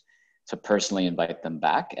 others, to personally invite them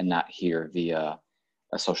back and not hear via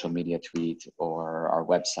a social media tweet or our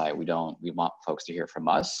website. We want folks to hear from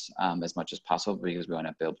us as much as possible, because we want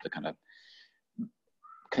to be able to kind of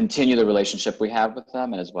continue the relationship we have with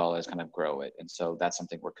them, and as well as kind of grow it. And so that's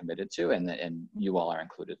something we're committed to, and you all are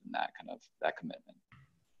included in that that commitment.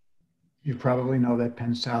 You probably know that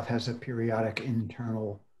Penn South has a periodic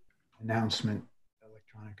internal announcement,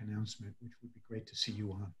 electronic announcement, which would be great to see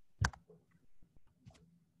you on.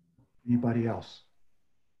 Anybody else?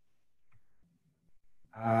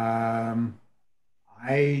 I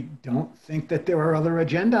don't think that there are other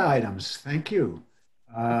agenda items. Thank you.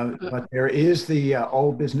 But there is the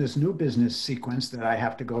old business, new business sequence that I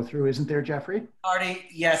have to go through. Isn't there, Jeffrey? Marty,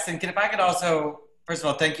 yes. And if I could also, first of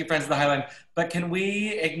all, thank you, Friends of the Highline. But can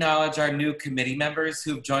we acknowledge our new committee members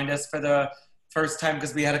who've joined us for the first time?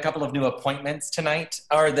 Because we had a couple of new appointments tonight,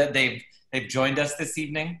 or that they've joined us this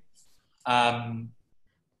evening.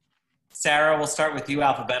 Sarah, we'll start with you,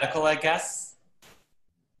 alphabetical, I guess.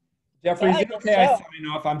 Jeffrey, is it okay I sign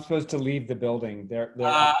off? I'm supposed to leave the building. Friends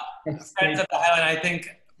of the Highline, I think,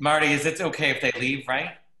 Marty, is it okay if they leave,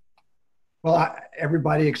 right? Well,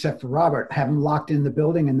 everybody except for Robert, have them locked in the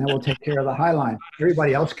building, and then we'll take care of the Highline.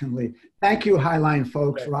 Everybody else can leave. Thank you, Highline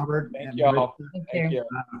folks, Okay. Robert. Thank you all. Thank you.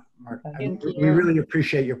 Mark. Thank We really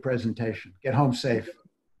appreciate your presentation. Get home safe.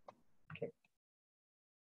 Okay.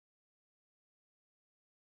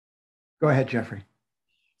 Go ahead, Jeffrey.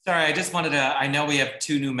 Sorry, I just wanted to, I know we have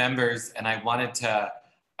two new members, and I wanted to,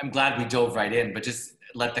 I'm glad we dove right in, but just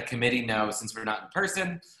let the committee know, since we're not in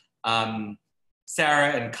person,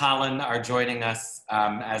 Sarah and Colin are joining us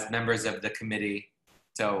as members of the committee.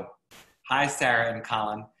 So hi, Sarah and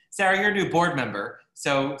Colin. Sarah, you're a new board member,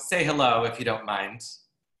 so say hello if you don't mind.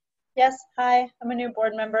 Yes, hi, I'm a new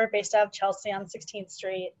board member based out of Chelsea on 16th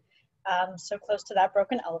Street, so close to that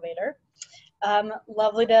broken elevator.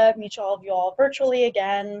 Lovely to meet all of you all virtually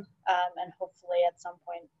again, and hopefully at some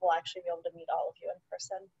point we'll actually be able to meet all of you in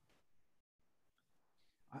person.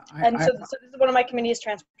 So this is one of my committees,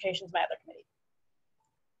 transportation is my other committee.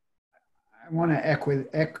 I want to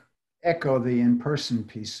echo the in-person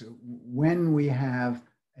piece. When we have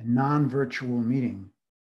a non-virtual meeting,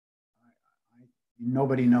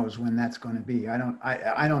 nobody knows when that's going to be.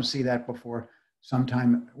 I don't see that before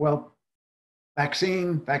sometime. Well,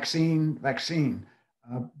 vaccine.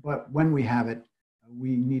 But when we have it,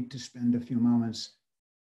 we need to spend a few moments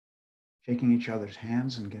shaking each other's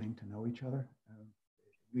hands and getting to know each other.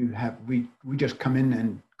 We just come in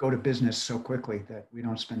and go to business so quickly that we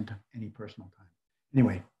don't spend any personal time.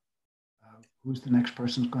 Anyway, who's the next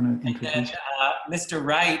person's going to introduce? Mr.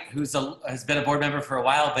 Wright, has been a board member for a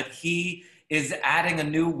while, but he is adding a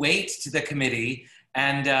new weight to the committee,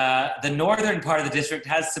 and the northern part of the district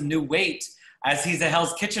has some new weight, as he's a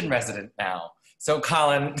Hell's Kitchen resident now. So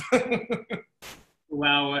Colin.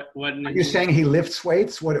 Wow, what are you saying? He lifts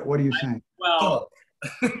weights? What are you saying? Well,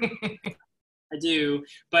 I do,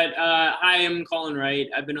 but I am Colin Wright.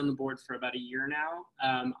 I've been on the board for about a year now.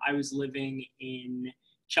 I was living in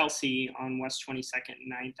Chelsea on West 22nd and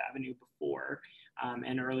 9th Avenue before,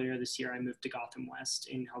 and earlier this year I moved to Gotham West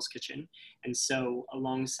in Hell's Kitchen. And so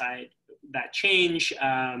alongside that change,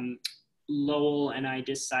 Lowell and I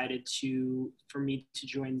decided for me to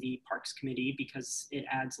join the Parks Committee because it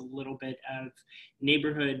adds a little bit of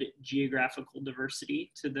neighborhood geographical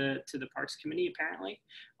diversity to the Parks Committee, apparently.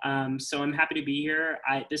 So I'm happy to be here.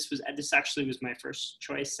 This actually was my first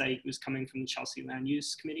choice. I was coming from the Chelsea Land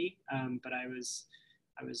Use Committee, but I was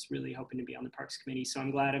really hoping to be on the Parks Committee. So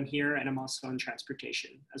I'm glad I'm here, and I'm also on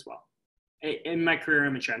transportation as well. In my career,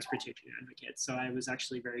 I'm a transportation advocate, so I was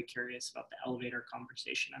actually very curious about the elevator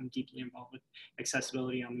conversation. I'm deeply involved with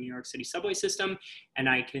accessibility on the New York City subway system, and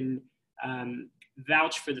I can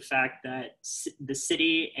vouch for the fact that the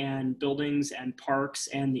city and buildings and parks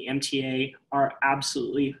and the MTA are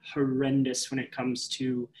absolutely horrendous when it comes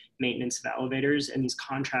to maintenance of elevators, and these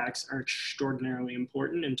contracts are extraordinarily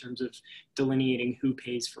important in terms of delineating who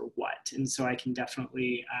pays for what. And so I can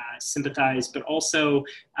definitely sympathize, but also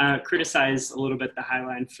criticize a little bit the High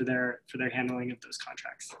Line for their handling of those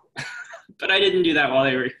contracts. But I didn't do that while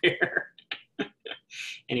they were here.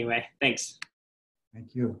 Anyway, thanks.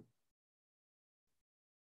 Thank you.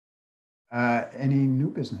 Any new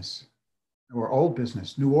business or old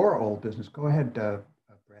business, new or old business? Go ahead, Brett.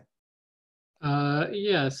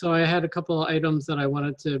 Yeah, so I had a couple of items that I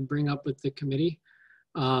wanted to bring up with the committee.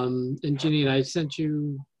 And Janine, I sent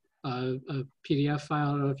you a PDF file.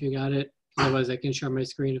 I don't know if you got it. Otherwise, I can share my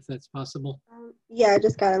screen if that's possible. Yeah, I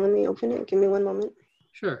just got it. Let me open it. Give me one moment.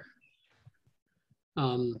 Sure.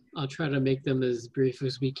 I'll try to make them as brief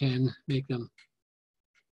as we can make them.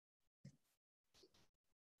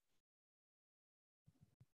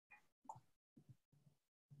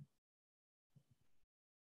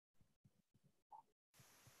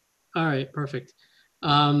 All right, perfect.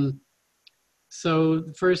 So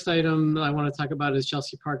the first item I want to talk about is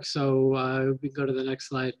Chelsea Park. So we go to the next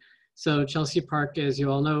slide. So Chelsea Park, as you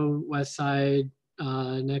all know, West Side.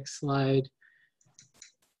 Next slide.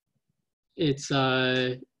 It's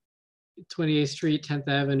 28th Street, 10th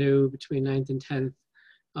Avenue, between 9th and 10th.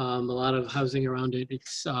 A lot of housing around it.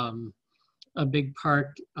 It's a big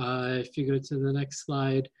park. If you go to the next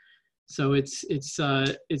slide. So it's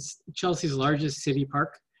Chelsea's largest city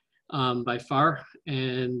park. By far,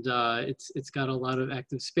 and it's got a lot of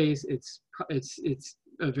active space. It's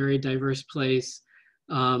a very diverse place.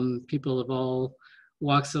 People of all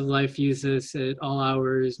walks of life use this at all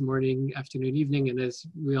hours, morning, afternoon, evening, and as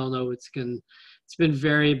we all know, it's been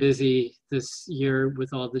very busy this year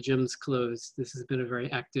with all the gyms closed. This has been a very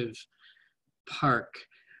active park.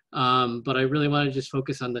 But I really want to just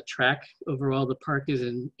focus on the track. Overall, the park is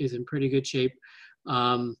in pretty good shape.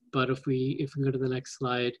 But if we go to the next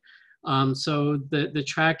slide. So the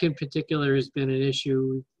track in particular has been an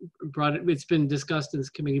issue. It's been discussed in this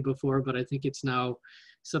committee before, but I think it's now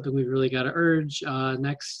something we've really got to urge.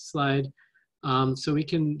 Next slide. So we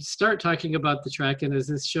can start talking about the track, and as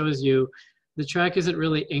this shows you, the track isn't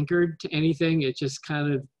really anchored to anything. It just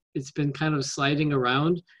it's been kind of sliding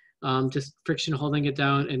around, just friction holding it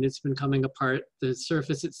down, and it's been coming apart. The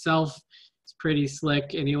surface itself is pretty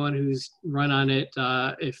slick. Anyone who's run on it,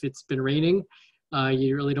 if it's been raining,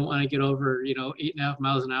 you really don't want to get over, 8.5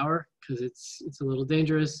 miles an hour because it's a little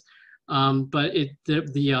dangerous. But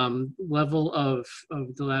the level of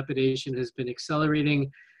dilapidation has been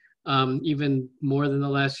accelerating even more than the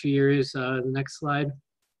last few years. The next slide.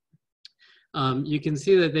 You can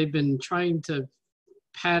see that they've been trying to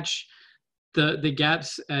patch the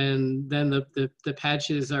gaps, and then the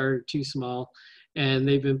patches are too small. And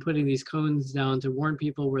they've been putting these cones down to warn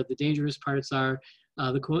people where the dangerous parts are.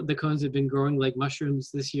 The cones have been growing like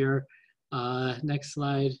mushrooms this year. Next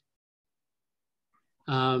slide.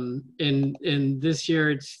 And this year,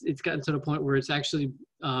 it's gotten to the point where it's actually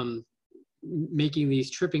making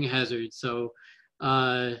these tripping hazards. So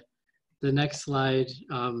the next slide.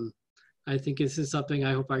 I think this is something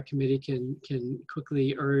I hope our committee can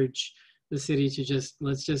quickly urge the city to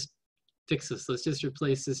let's just fix this. Let's just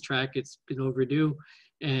replace this track. It's been overdue.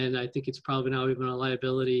 And I think it's probably now even a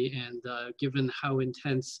liability. And given how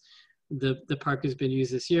intense the park has been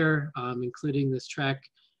used this year, including this track,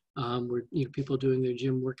 where people doing their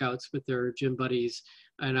gym workouts with their gym buddies,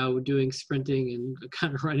 and now doing sprinting and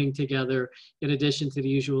kind of running together in addition to the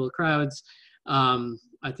usual crowds.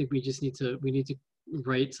 I think we need to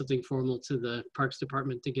write something formal to the Parks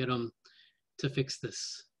Department to get them to fix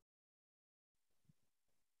this.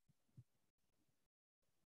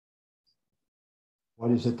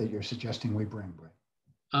 What is it that you're suggesting we bring, Brett?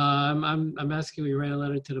 I'm asking we write a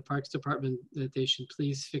letter to the Parks Department that they should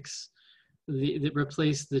please fix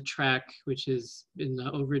replace the track, which has been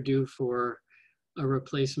overdue for a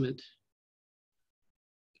replacement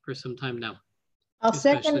for some time now. I'll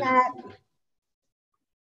second that.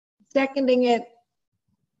 Seconding it.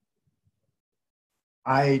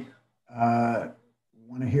 I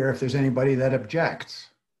Want to hear if there's anybody that objects.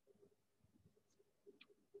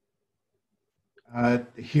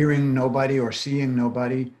 Hearing nobody or seeing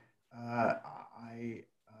nobody, I'm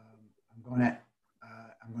going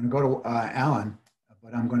to go to Alan,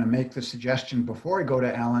 but I'm going to make the suggestion before I go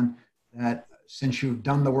to Alan that since you've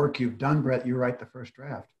done the work you've done, Brett, you write the first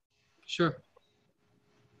draft. Sure.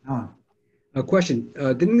 Alan. A question.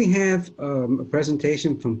 Didn't we have a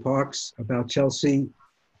presentation from Parks about Chelsea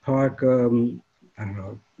Park, I don't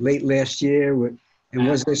know, late last year? And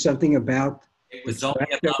was there something about It was only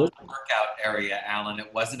about the workout area, Alan.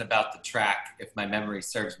 It wasn't about the track, if my memory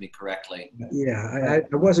serves me correctly. Yeah,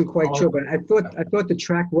 I wasn't quite sure, but I thought the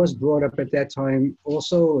track was brought up at that time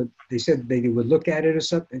also. They said they would look at it or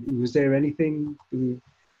something. Was there anything?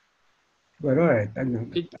 But all right. I know.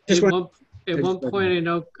 At one point, I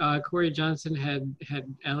know Corey Johnson had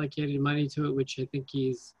allocated money to it, which I think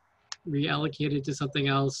he's reallocated to something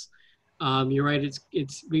else. You're right.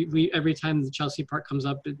 We every time the Chelsea Park comes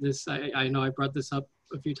up, I know I brought this up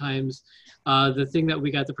a few times. The thing that we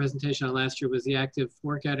got the presentation on last year was the active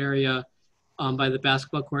workout area by the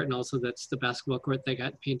basketball court, and also that's the basketball court that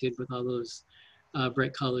got painted with all those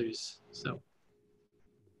bright colors. So.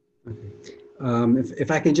 Okay.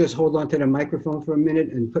 If I can just hold on to the microphone for a minute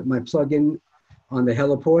and put my plug in on the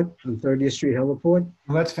heliport, on 30th Street heliport.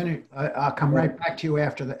 Well, let's finish. I'll come right back to you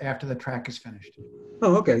after the track is finished.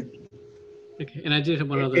 Oh, okay. Okay, and I did have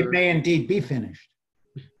one other. It may indeed be finished.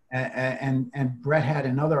 And Brett had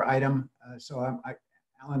another item. So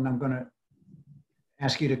Alan, I'm going to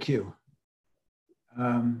ask you to cue.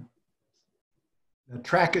 The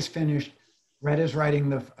track is finished. Brett is writing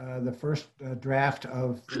the first draft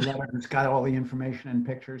of the letter. It's got all the information and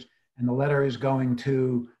pictures, and the letter is going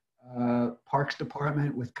to Parks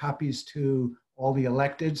Department with copies to all the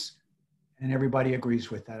electeds, and everybody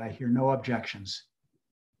agrees with that. I hear no objections.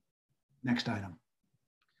 Next item.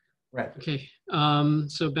 Brett. Okay,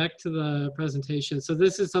 so back to the presentation. So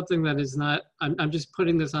this is something that is not, I'm just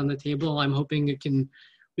putting this on the table. I'm hoping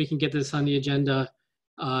we can get this on the agenda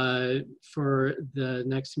for the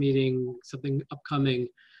next meeting, something upcoming.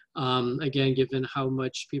 Again, given how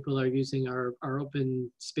much people are using our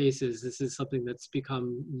open spaces, this is something that's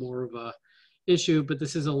become more of a issue, but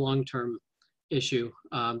this is a long-term issue.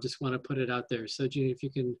 Just want to put it out there. So Jeannie, if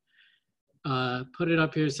you can put it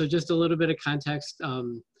up here. So just a little bit of context.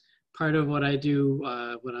 Part of what I do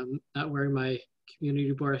when I'm not wearing my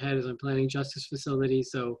community board hat is I'm planning justice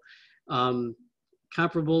facilities. So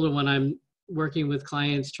comparable to when I'm working with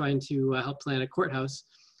clients trying to help plan a courthouse.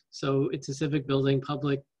 So it's a civic building,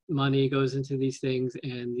 public money goes into these things,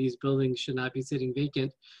 and these buildings should not be sitting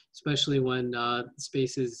vacant, especially when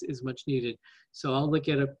space is much needed. So I'll look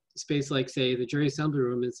at a space like, say, the jury assembly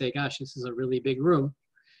room and say, gosh, this is a really big room,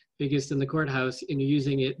 biggest in the courthouse, and you're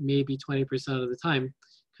using it maybe 20% of the time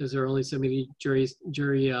because there are only so many jury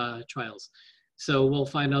trials. So we'll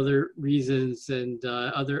find other reasons and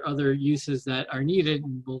other uses that are needed,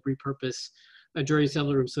 and we'll repurpose a jury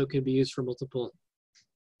assembly room so it can be used for multiple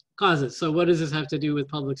causes. So what does this have to do with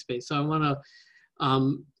public space? So I want to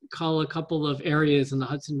call a couple of areas in the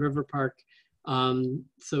Hudson River Park.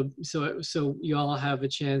 So you all have a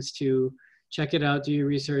chance to check it out, do your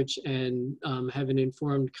research, and have an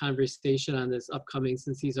informed conversation on this upcoming,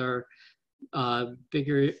 since these are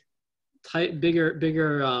bigger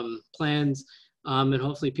plans, and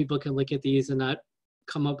hopefully people can look at these and not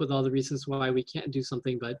come up with all the reasons why we can't do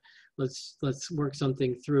something, but let's work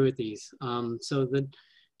something through with these. So the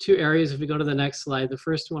two areas, if we go to the next slide, the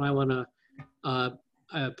first one I want to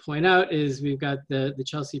point out is we've got the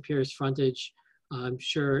Chelsea Piers frontage. I'm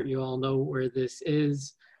sure you all know where this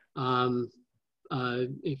is.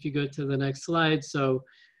 If you go to the next slide, so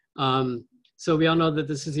we all know that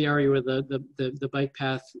this is the area where the bike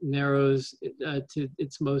path narrows to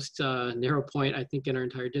its most narrow point, I think, in our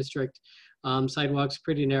entire district. Sidewalks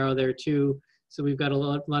pretty narrow there too. So we've got a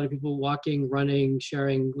lot of people walking, running,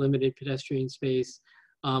 sharing limited pedestrian space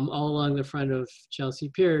all along the front of Chelsea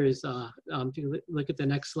Piers. If you look at the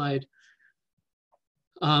next slide.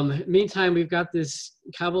 Meantime, we've got this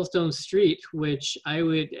cobblestone street, which I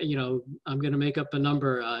would, I'm going to make up a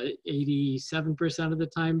number, 87% of the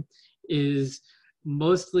time is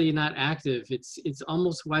mostly not active. It's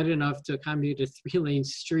almost wide enough to accommodate a 3-lane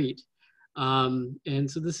street. And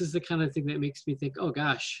so this is the kind of thing that makes me think, oh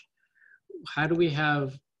gosh, how do we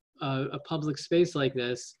have a public space like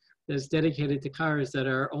this that's dedicated to cars that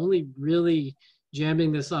are only really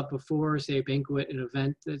jamming this up before, say, a banquet, an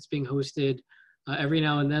event that's being hosted. Every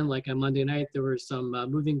now and then, like on Monday night, there were some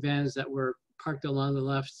moving vans that were parked along the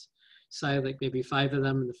left side, like maybe 5 of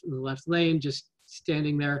them in the left lane, just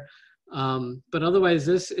standing there. But otherwise,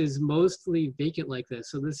 this is mostly vacant like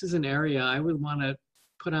this. So this is an area I would want to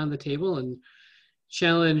put on the table and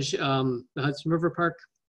challenge the Hudson River Park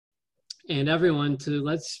and everyone to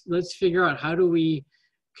let's figure out how do we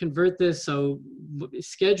convert this so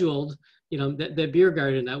scheduled, you know, that beer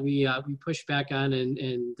garden that we push back on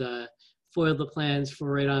and foiled the plans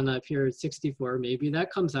for right on Pier 64. Maybe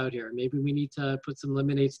that comes out here. Maybe we need to put some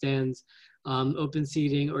lemonade stands, open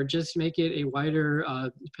seating, or just make it a wider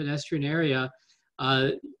pedestrian area.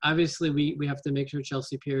 Obviously, we have to make sure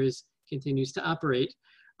Chelsea Piers continues to operate.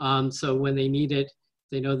 So when they need it,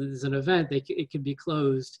 they know that there's an event, it could be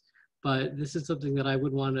closed. But this is something that I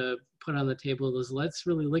would want to put on the table is let's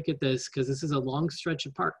really look at this, because this is a long stretch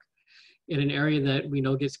of park in an area that we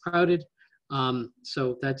know gets crowded.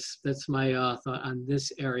 So that's my thought on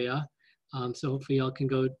this area. So hopefully y'all can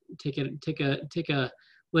go take a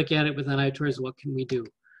look at it with an eye towards what can we do.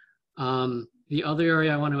 The other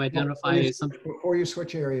area I want to identify is something. Before you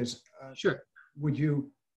switch areas, sure. Would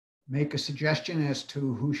you make a suggestion as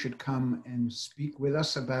to who should come and speak with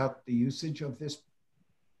us about the usage of this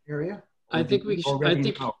area? I think we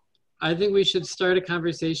should start a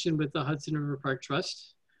conversation with the Hudson River Park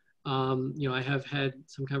Trust. You know, I have had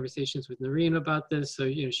some conversations with Noreen about this, so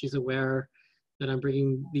you know she's aware that I'm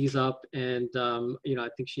bringing these up, and you know I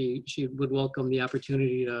think she would welcome the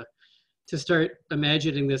opportunity to start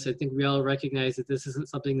imagining this. I think we all recognize that this isn't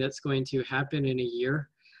something that's going to happen in a year.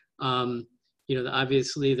 You know,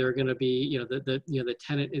 obviously there are going to be, you know, the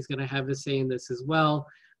tenant is going to have a say in this as well.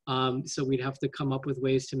 So we'd have to come up with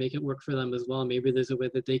ways to make it work for them as well. Maybe there's a way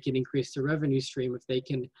that they can increase their revenue stream if they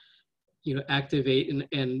can, you know, activate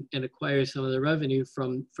and acquire some of the revenue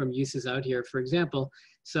from uses out here, for example.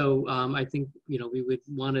 So I think, you know, we would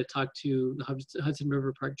want to talk to the Hudson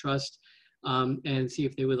River Park Trust and see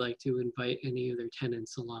if they would like to invite any of their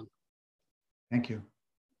tenants along. Thank you.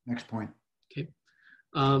 Next point. Okay.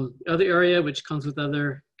 Other area which comes with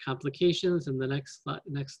other complications in the next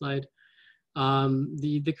slide.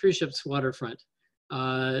 The cruise ships waterfront.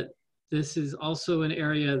 This is also an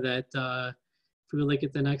area that, if we look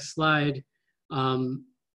at the next slide,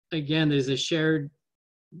 again, there's a shared,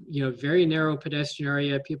 you know, very narrow pedestrian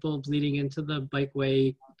area, people bleeding into the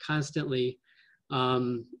bikeway constantly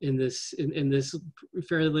in this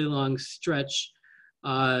fairly long stretch,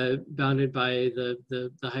 bounded by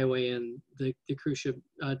the highway and the cruise ship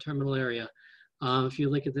terminal area. If you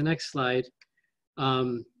look at the next slide,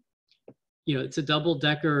 you know, it's a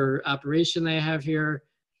double-decker operation they have here.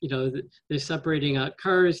 You know, they're separating out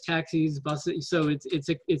cars, taxis, buses. So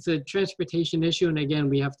it's a transportation issue. And again,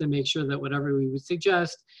 we have to make sure that whatever we would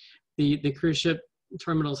suggest, the cruise ship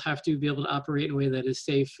terminals have to be able to operate in a way that is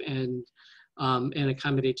safe and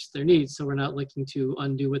accommodates their needs. So we're not looking to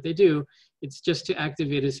undo what they do. It's just to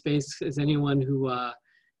activate a space. As anyone who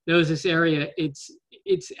knows this area,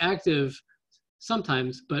 it's active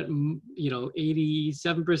sometimes, but you know,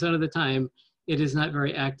 87% of the time, it is not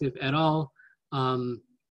very active at all.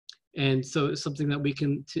 And so it's something that we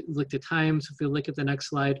can look to time. So if we look at the next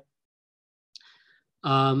slide.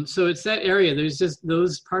 So it's that area, there's just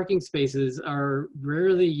those parking spaces are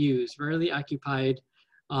rarely used, rarely occupied.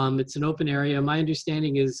 It's an open area. My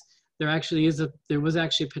understanding is there was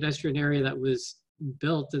actually a pedestrian area that was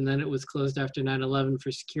built and then it was closed after 9/11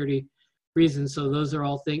 for security reasons. So those are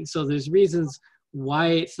all things. So there's reasons why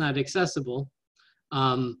it's not accessible.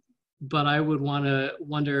 But I would want to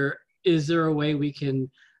wonder, is there a way we can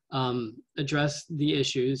address the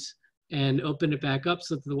issues and open it back up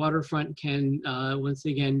so that the waterfront can once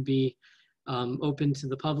again be open to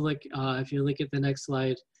the public? If you look at the next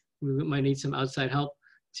slide, we might need some outside help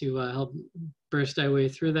to help burst our way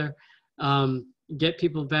through there. Get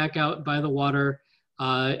people back out by the water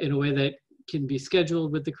in a way that can be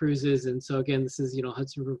scheduled with the cruises. And so again, this is, you know,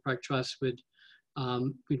 Hudson River Park Trust we'd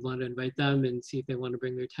want to invite them and see if they want to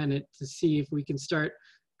bring their tenant to see if we can start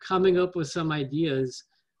coming up with some ideas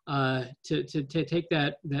to take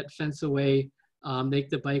that fence away, make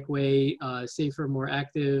the bikeway safer, more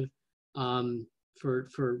active,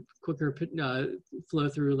 for quicker flow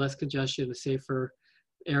through, less congestion, a safer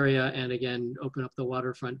area, and again, open up the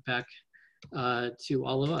waterfront back to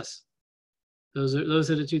all of us. Those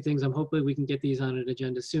are the two things. Hopefully we can get these on an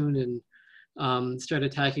agenda soon and start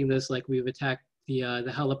attacking this like we've attacked the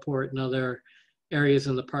heliport and other areas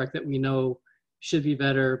in the park that we know should be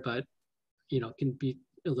better, but you know, can be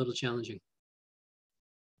a little challenging.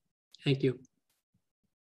 Thank you.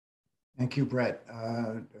 Thank you, Brett.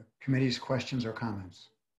 Committee's questions or comments?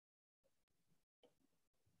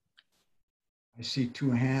 I see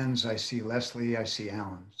two hands. I see Leslie. I see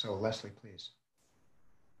Alan. So Leslie, please.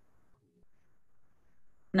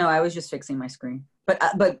 No, I was just fixing my screen.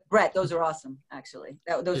 But Brett, those are awesome, actually.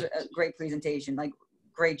 Those are a great presentation. Like,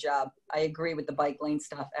 great job. I agree with the bike lane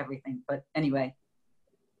stuff, everything. But anyway.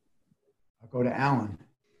 I'll go to Alan.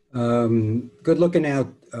 Good looking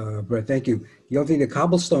out, Brett. Thank you. The only thing, the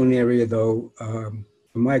cobblestone area, though, from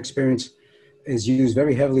my experience, is used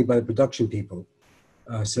very heavily by the production people.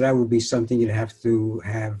 So that would be something you'd have to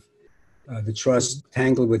have the trust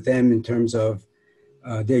tangled with them in terms of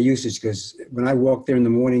their usage. Because when I walk there in the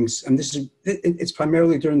mornings, and it's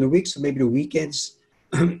primarily during the week, so maybe the weekends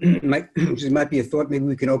might be a thought. Maybe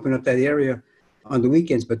we can open up that area on the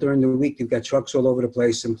weekends, but during the week you've got trucks all over the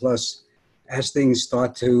place, and plus, as things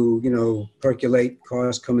start to percolate,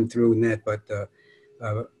 cars coming through and that. But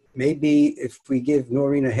maybe if we give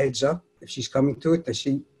Noreen a heads up, if she's coming to it, that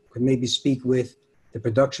she could maybe speak with the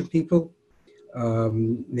production people.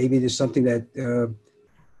 Maybe there's something that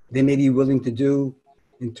they may be willing to do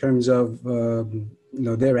in terms of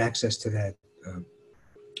their access to that.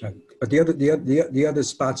 But the other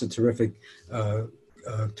spots are terrific,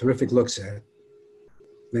 terrific looks at it.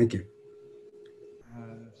 Thank you.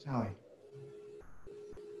 Sally.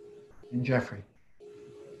 And Jeffrey.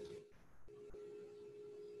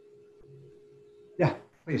 Yeah,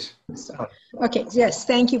 please. Okay, yes,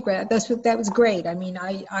 thank you, Brad. That was great. I mean,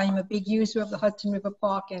 I'm a big user of the Hudson River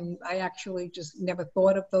Park, and I actually just never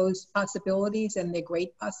thought of those possibilities, and they're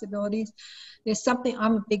great possibilities. There's something,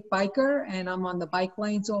 I'm a big biker, and I'm on the bike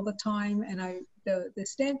lanes all the time, and the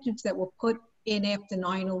standards that were put in after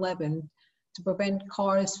 9/11 to prevent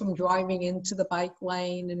cars from driving into the bike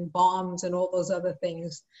lane and bombs and all those other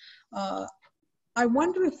things. I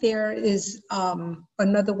wonder if there is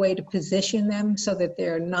another way to position them so that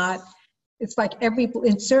they're not, it's like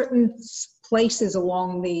in certain places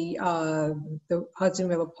along the Hudson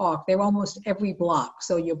River Park, they're almost every block.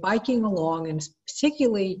 So you're biking along, and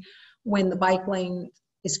particularly when the bike lane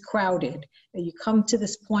is crowded, and you come to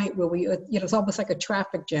this point where it's almost like a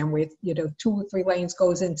traffic jam where, 2 or 3 lanes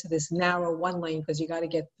goes into this narrow 1 lane because you got to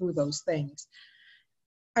get through those things.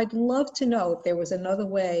 I'd love to know if there was another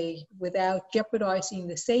way without jeopardizing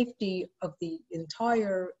the safety of the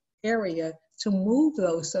entire area to move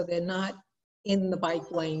those so they're not in the bike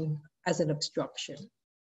lane as an obstruction.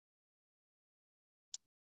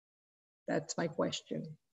 That's my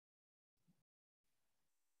question.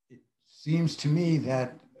 It seems to me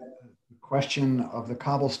that the question of the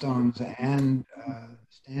cobblestones and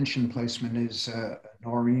stanchion placement is a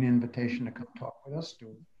Noreen invitation to come talk with us.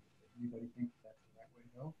 Do anybody think that's the right way to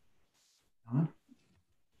go?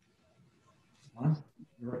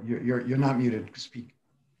 You're not muted. Speak.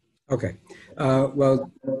 Okay.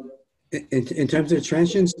 Well, in terms of the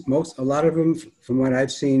transients, a lot of them, from what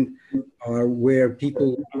I've seen, are where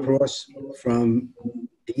people cross from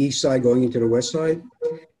the east side going into the west side.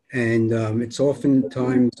 And it's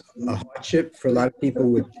oftentimes a hardship for a lot of people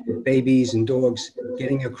with babies and dogs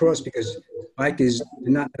getting across, because bikers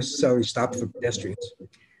do not necessarily stop for pedestrians.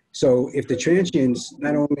 So if the transients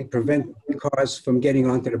not only prevent the cars from getting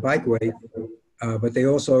onto the bikeway, but they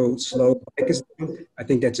also slow bikers down, I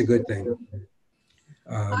think that's a good thing.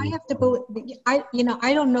 I have to believe, I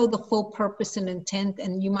don't know the full purpose and intent,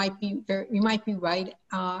 and you might be right,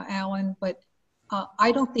 Alan, but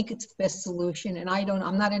I don't think it's the best solution. And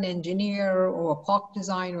I'm not an engineer or a park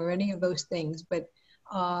designer or any of those things, but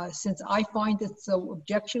since I find it so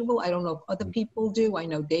objectionable, I don't know if other people do. I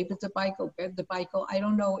know David's a biker, Bed's a biker. I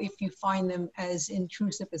don't know if you find them as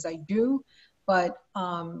intrusive as I do, but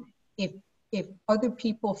if other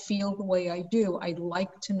people feel the way I do, I'd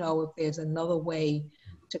like to know if there's another way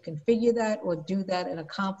to configure that or do that and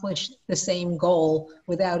accomplish the same goal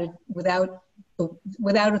without it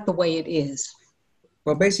the way it is.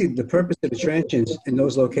 Well, basically, the purpose of the transients in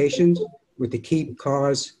those locations were to keep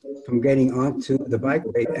cars from getting onto the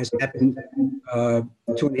bikeway, as happened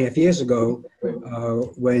 2.5 years ago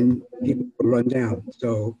when people were run down.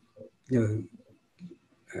 So,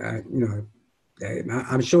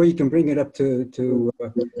 I'm sure you can bring it up to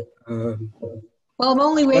well, I'm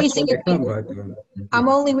only raising it. I'm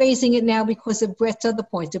only raising it now because of Brett's other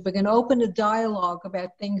points. If we're going to open a dialogue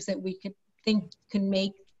about things that we could think can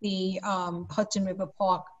make the Hudson River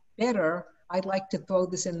Park better, I'd like to throw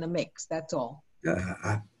this in the mix. That's all.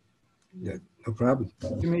 Yeah, no problem.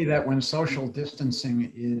 To me, that when social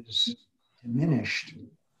distancing is diminished,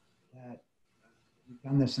 that we've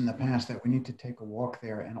done this in the past, that we need to take a walk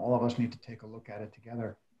there, and all of us need to take a look at it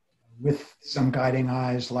together with some guiding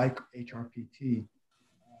eyes like HRPT.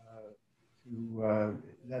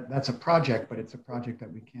 That's a project, but it's a project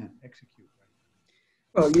that we can't execute.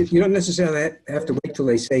 Well, you don't necessarily have to wait till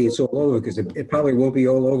they say it's all over, because it probably won't be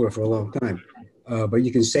all over for a long time. but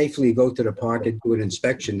you can safely go to the park and do an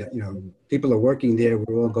inspection. You know, people are working there.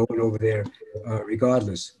 We're all going over there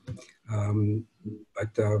regardless. I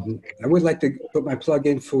would like to put my plug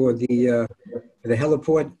in for the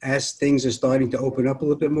heliport as things are starting to open up a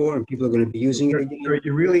little bit more and people are going to be using it again.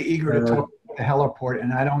 You're really eager to talk about the heliport,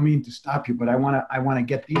 and I don't mean to stop you, but I want to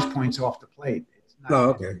get these points off the plate. It's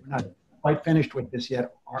not, okay. We're not quite finished with this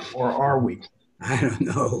yet, or are we? I don't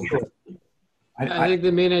know. I think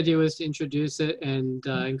the main idea was to introduce it and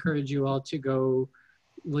encourage you all to go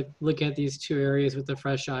look at these two areas with a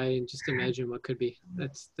fresh eye and just imagine what could be.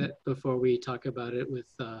 That's that before we talk about it with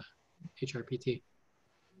HRPT.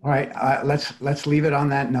 All right, let's leave it on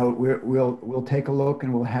that note. We'll take a look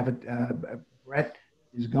and we'll have it. Brett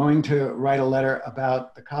is going to write a letter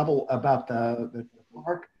about the the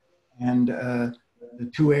park and the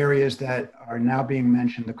two areas that are now being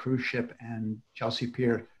mentioned, the cruise ship and Chelsea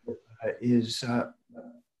Pier, is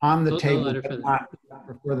on the table, but not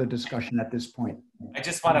for further discussion at this point. I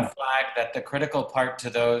just want to flag that the critical part to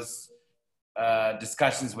those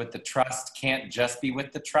discussions with the trust can't just be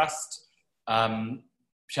with the trust.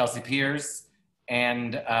 Chelsea Piers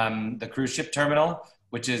and the cruise ship terminal,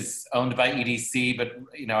 which is owned by EDC, but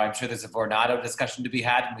you know, I'm sure there's a Vornado discussion to be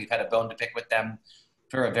had, and we've had a bone to pick with them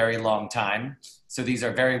for a very long time. So these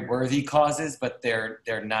are very worthy causes, but they're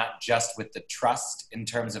not just with the trust in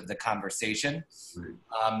terms of the conversation.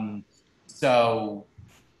 So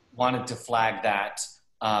wanted to flag that.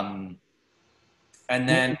 And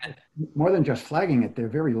then more than just flagging it, they're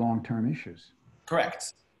very long-term issues.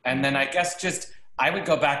 Correct. And then I guess I would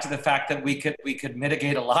go back to the fact that we could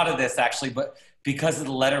mitigate a lot of this actually, but because of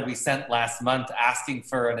the letter we sent last month asking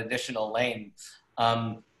for an additional lane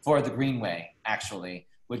for the Greenway actually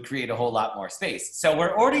would create a whole lot more space. So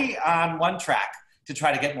we're already on one track to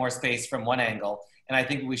try to get more space from one angle. And I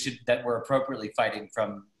think we're appropriately fighting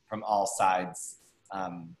from all sides.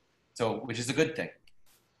 Which is a good thing.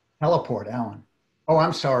 Heliport, Alan. Oh,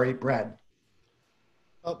 I'm sorry, Brad.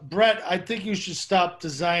 Brett, I think you should stop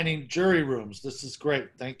designing jury rooms. This is great.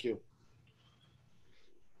 Thank you.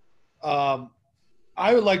 I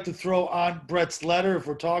would like to throw on Brett's letter, if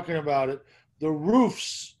we're talking about it, the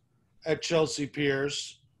roofs at Chelsea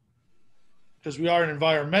Piers, because we are an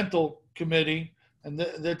environmental committee, and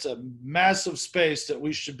that's a massive space that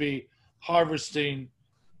we should be harvesting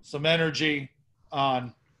some energy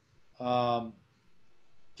on.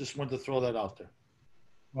 Just wanted to throw that out there.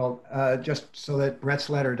 Well, just so that Brett's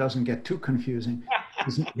letter doesn't get too confusing,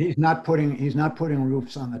 he's not putting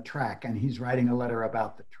roofs on the track, and he's writing a letter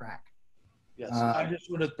about the track. Yes, I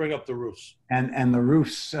just wanted to bring up the roofs. And the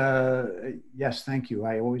roofs, yes, thank you.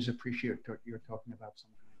 I always appreciate you're talking about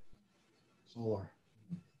some kind of solar.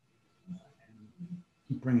 And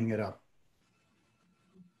keep bringing it up.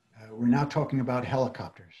 We're now talking about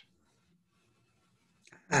helicopters.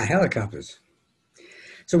 Helicopters.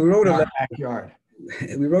 So we wrote backyard.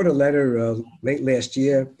 We wrote a letter late last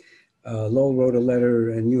year. Lowell wrote a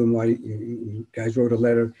letter, and you guys wrote a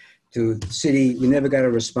letter to the city. We never got a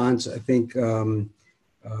response. I think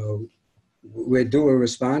we're due a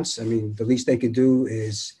response. I mean, the least they could do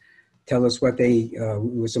is tell us what there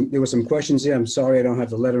were some questions there. I'm sorry I don't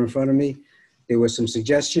have the letter in front of me. There were some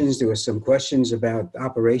suggestions. There were some questions about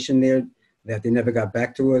operation there that they never got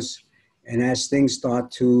back to us. And as things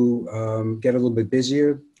start to get a little bit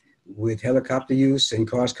busier with helicopter use and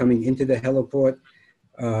cars coming into the heliport,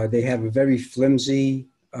 they have a very flimsy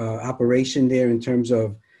operation there in terms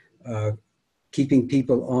of keeping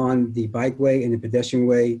people on the bikeway and the pedestrian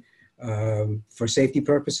way for safety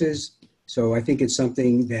purposes. So I think it's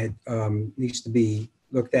something that needs to be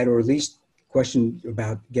looked at, or at least questioned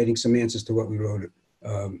about getting some answers to what we wrote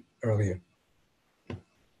earlier.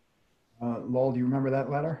 Lowell, do you remember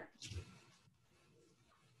that letter?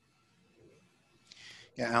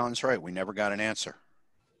 Yeah, Alan's right. We never got an answer.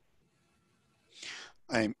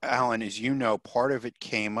 Alan, as you know, part of it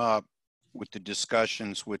came up with the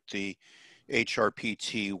discussions with the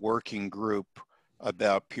HRPT working group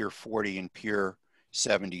about Pier 40 and Pier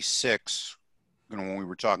 76, when we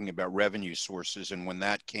were talking about revenue sources. And when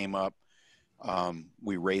that came up,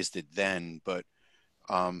 we raised it then, but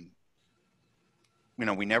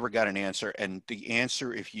we never got an answer. And the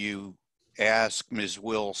answer, if you ask Ms.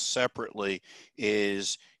 Will separately,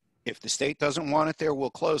 is if the state doesn't want it there, we'll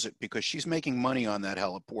close it, because she's making money on that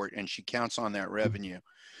heliport and she counts on that revenue.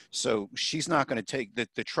 So she's not going to take,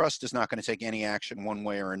 the trust is not going to take any action one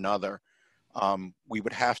way or another. We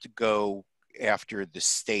would have to go after the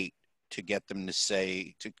state to get them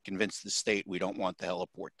to convince the state we don't want the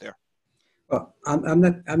heliport there. Well, I'm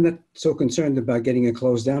not so concerned about getting it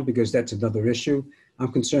closed down, because that's another issue.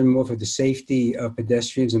 I'm concerned more for the safety of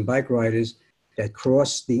pedestrians and bike riders that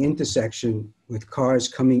cross the intersection with cars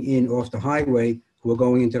coming in off the highway who are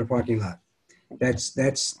going into the parking lot. That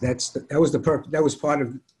was part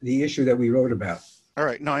of the issue that we wrote about. All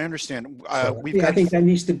right. No, I understand. I think that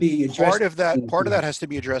needs to be addressed. Part of that has to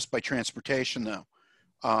be addressed by transportation, though,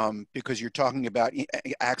 because you're talking about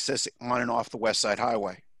access on and off the West Side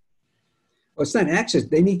Highway. Well, it's not access.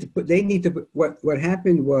 What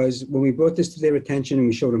happened was when we brought this to their attention and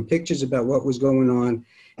we showed them pictures about what was going on,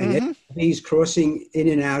 and SUVs crossing in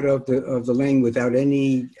and out of the lane without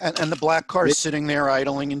any. And the black cars sitting there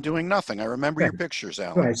idling and doing nothing. I remember your pictures,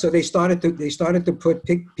 Alan. Right. So they started to put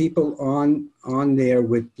people on there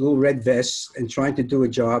with little red vests and trying to do a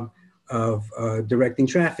job of directing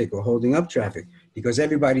traffic or holding up traffic because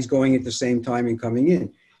everybody's going at the same time and coming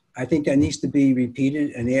in. I think that needs to be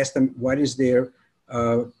repeated and ask them what is going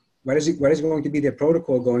to be their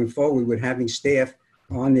protocol going forward with having staff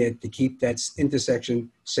on there to keep that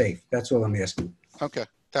intersection safe. That's all I'm asking. Okay,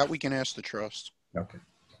 that we can ask the trust. Okay,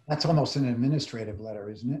 that's almost an administrative letter,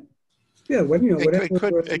 isn't it? Yeah, well, you know,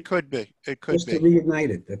 it could be. It could just be. to reignite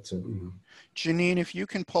it. That's you know. Janine, if you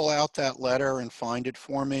can pull out that letter and find it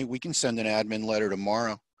for me, we can send an admin letter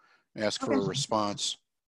tomorrow. Ask for a response.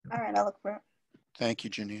 All right, I'll look for it. Thank you,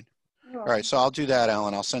 Janine. All right, so I'll do that,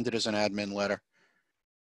 Alan. I'll send it as an admin letter.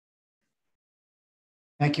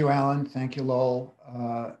 Thank you, Alan. Thank you, Lowell.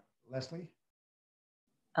 Leslie?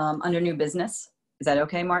 Under new business, is that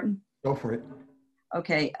okay, Martin? Go for it.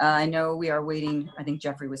 Okay, I know we are waiting, I think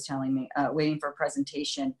Jeffrey was telling me, waiting for a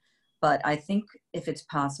presentation, but I think if it's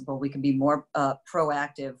possible, we can be more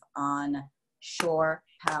proactive on shore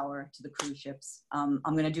power to the cruise ships. I'm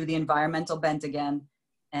gonna do the environmental bent again.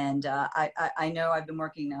 And I know I've been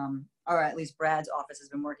working, or at least Brad's office has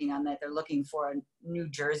been working on that. They're looking for a New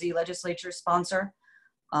Jersey legislature sponsor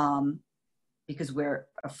because we're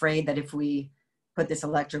afraid that if we put this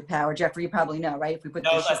electric power, Jeffrey, you probably know, right? If we put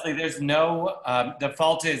Leslie, there's no, the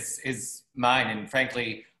fault is mine. And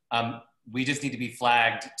frankly, we just need to be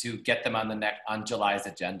flagged to get them on July's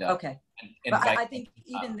agenda. Okay. But I think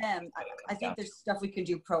even them, I think there's stuff we can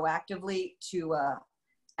do proactively to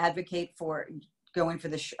advocate for going for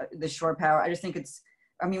the shore power. I just think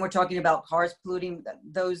we're talking about cars polluting.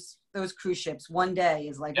 Those cruise ships, one day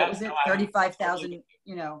is like, what was it? 35,000,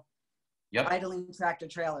 idling tractor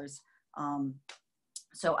trailers.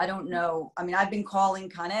 So I don't know. I mean, I've been calling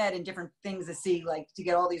Con Ed and different things to see, to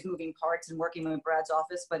get all these moving parts and working with Brad's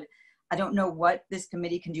office, but I don't know what this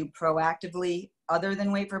committee can do proactively other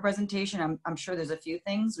than wait for a presentation. I'm sure there's a few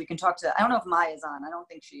things we can talk to. I don't know if Maya's on. I don't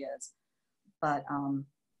think she is, but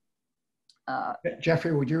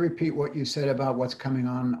Jeffrey, would you repeat what you said about what's coming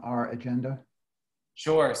on our agenda?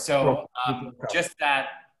 Sure. So just that,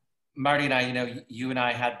 Marty and I, you and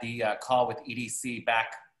I had the call with EDC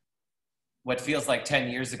back what feels like 10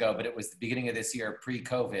 years ago, but it was the beginning of this year,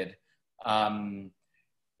 pre-COVID. And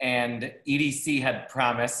EDC had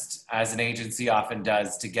promised, as an agency often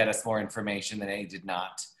does, to get us more information, and they did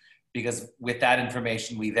not. Because with that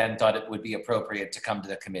information, we then thought it would be appropriate to come to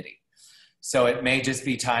the committee. So it may just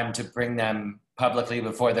be time to bring them publicly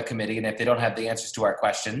before the committee. And if they don't have the answers to our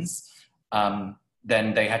questions,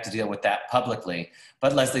 then they have to deal with that publicly.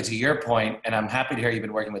 But Leslie, to your point, and I'm happy to hear you've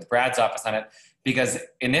been working with Brad's office on it, because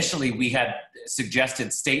initially we had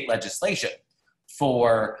suggested state legislation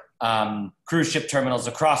for cruise ship terminals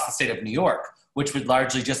across the state of New York, which would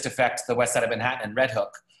largely just affect the west side of Manhattan and Red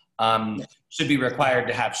Hook, should be required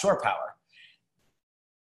to have shore power.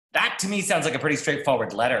 That to me sounds like a pretty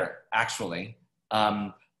straightforward letter, actually.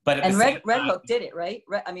 But Red Hook did it, right?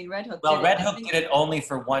 Red Hook. Well, Red Hook did it only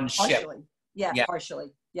for one ship.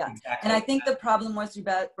 Partially. Yeah. Exactly. And I think the problem was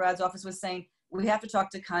Brad's office was saying we have to talk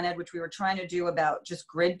to Con Ed, which we were trying to do about just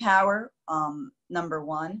grid power, number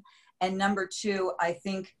one. And number two, I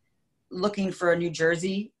think looking for a New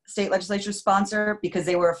Jersey state legislature sponsor, because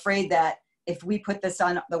they were afraid that if we put this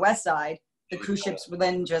on the west side, the cruise ships would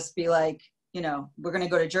then just be like, we're going to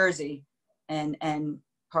go to Jersey and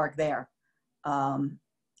park there.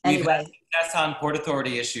 Anyway. That's on Port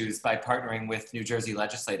Authority issues by partnering with New Jersey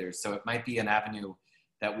legislators. So it might be an avenue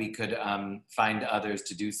that we could find others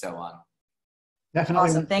to do so on. Definitely.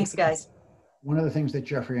 Awesome. Thanks, guys. One of the things that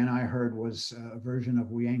Jeffrey and I heard was a version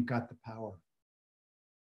of "We ain't got the power,"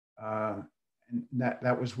 and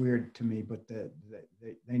that was weird to me. But they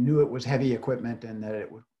knew it was heavy equipment and that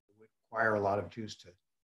it would require a lot of juice to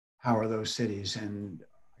power those cities. And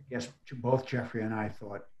I guess both Jeffrey and I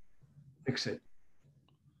thought, fix it.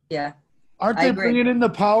 Yeah. Aren't they bringing in the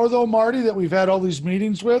power though, Marty, that we've had all these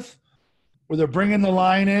meetings with, where they're bringing the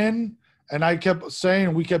line in? And I kept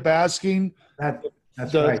saying, we kept asking,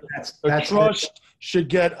 that's the right. The trust should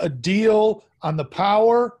get a deal on the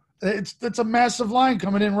power It's a massive line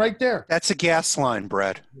coming in right there. That's a gas line,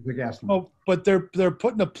 Brad. The gas line. Oh, but they're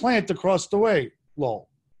putting a plant across the way, Lowell,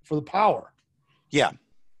 for the power. Yeah.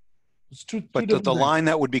 It's two But different the things. line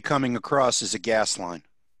that would be coming across is a gas line.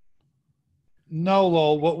 No,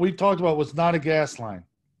 Lowell, what we talked about was not a gas line.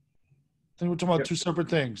 I think we're talking about two separate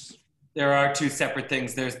things. There are two separate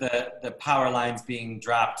things. There's the power lines being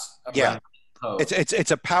dropped around Yeah. the code.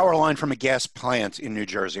 It's a power line from a gas plant in New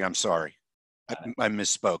Jersey. I'm sorry. I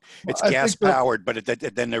misspoke. It's I gas think the- powered, but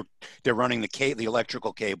then they're running the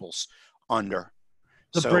electrical cables under.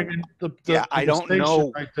 To So bring in the yeah, I don't station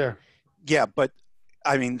know. right there. Yeah, but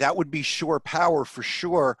I mean that would be shore power for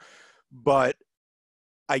sure, but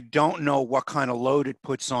I don't know what kind of load it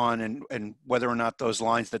puts on and whether or not those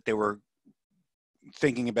lines that they were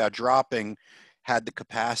thinking about dropping had the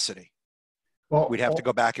capacity. Well, We'd have to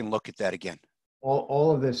go back and look at that again.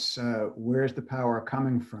 All of this, where's the power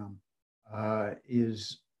coming from,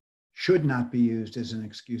 should not be used as an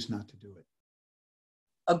excuse not to do it.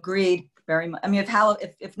 Agreed, very much. I mean,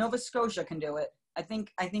 if Nova Scotia can do it, I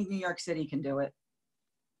think New York City can do it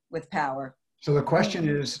with power. So the question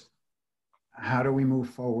is, how do we move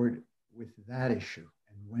forward with that issue,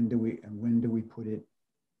 and when do we put it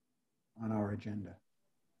on our agenda?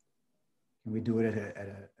 Can we do it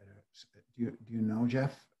do you know,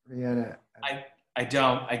 Jeff? I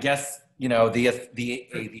don't. I guess, you know, the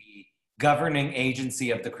governing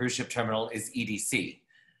agency of the cruise ship terminal is EDC.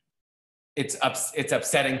 It's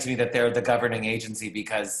upsetting to me that they're the governing agency,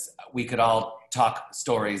 because we could all talk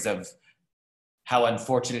stories of how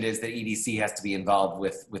unfortunate it is that EDC has to be involved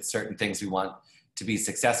with certain things we want to be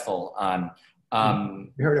successful on.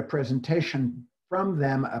 We heard a presentation from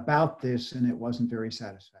them about this, and it wasn't very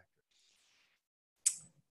satisfactory.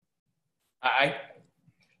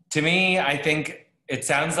 To me, I think it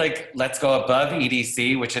sounds like let's go above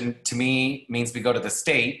EDC, which to me means we go to the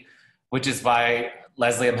state, which is why,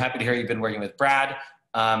 Leslie, I'm happy to hear you've been working with Brad.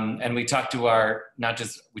 And we talked to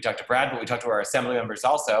we talked to Brad, but we talked to our assembly members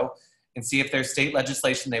also, and see if there's state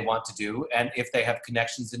legislation they want to do, and if they have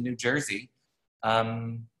connections in New Jersey.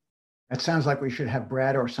 That sounds like we should have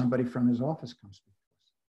Brad or somebody from his office come speak.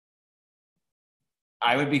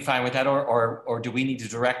 I would be fine with that, or do we need to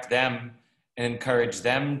direct them and encourage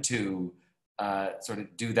them to sort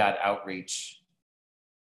of do that outreach?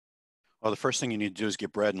 Well, the first thing you need to do is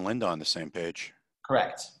get Brad and Linda on the same page.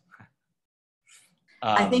 Correct.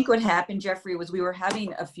 I think what happened, Jeffrey, was we were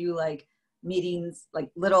having a few meetings,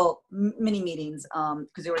 little mini meetings,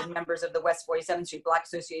 because there were members of the West 47th Street Block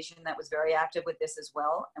Association that was very active with this as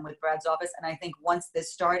well, and with Brad's office. And I think once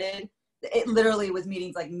this started, it literally was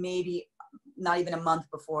meetings maybe not even a month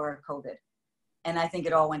before COVID. And I think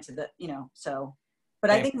it all went to but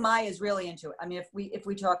I think Maya is really into it. I mean, if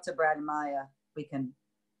we talk to Brad and Maya, we can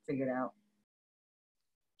figure it out.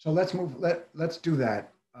 So let's do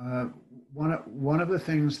that. One of the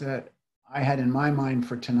things that I had in my mind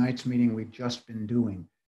for tonight's meeting we've just been doing,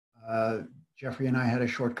 Jeffrey and I had a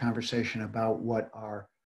short conversation about what our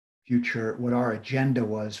agenda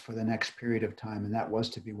was for the next period of time, and that was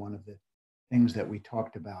to be one of the things that we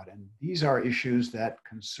talked about. And these are issues that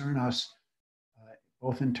concern us,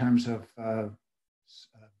 both in terms of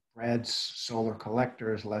Brad's solar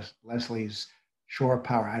collectors, Leslie's shore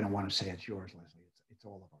power. I don't want to say it's yours, Leslie. It's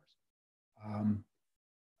all of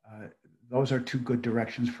ours. Those are two good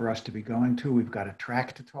directions for us to be going to. We've got a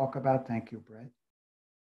track to talk about. Thank you, Brad.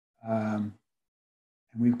 And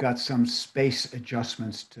we've got some space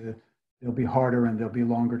adjustments they'll be harder and they'll be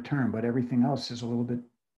longer term, but everything else is a little bit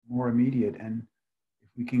more immediate. And if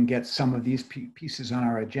we can get some of these pieces on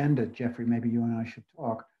our agenda, Jeffrey, maybe you and I should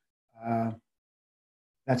talk.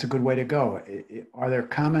 That's a good way to go. Are there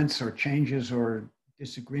comments or changes or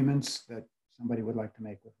disagreements that somebody would like to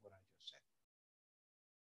make with what I just said?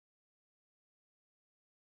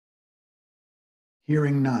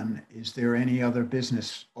 Hearing none, is there any other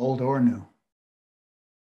business, old or new?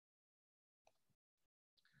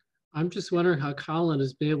 I'm just wondering how Colin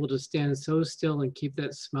has been able to stand so still and keep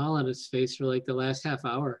that smile on his face for the last half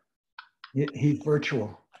hour. He's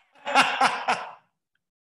virtual.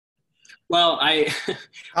 Well,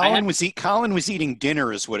 Colin was eating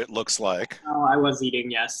dinner, is what it looks like. Oh, I was eating.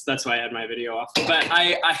 Yes, that's why I had my video off. But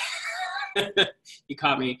I you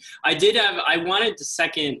caught me. I wanted to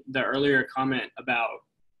second the earlier comment about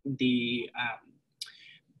the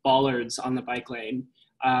bollards on the bike lane.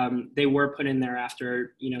 They were put in there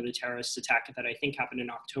after the terrorist attack that I think happened in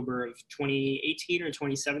October of 2018 or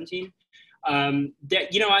 2017.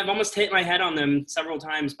 I've almost hit my head on them several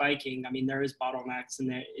times biking. I mean, there is bottlenecks,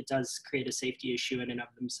 and it does create a safety issue in and of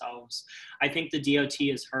themselves. I think the DOT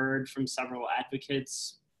has heard from several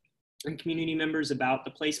advocates and community members about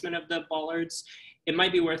the placement of the bollards, it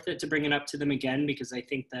might be worth it to bring it up to them again, because I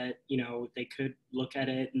think that, you know, they could look at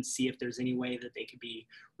it and see if there's any way that they could be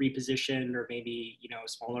repositioned, or maybe, you know,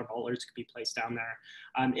 smaller bollards could be placed down there.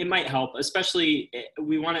 It might help, especially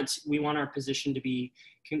we want our position to be,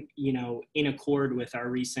 you know, in accord with our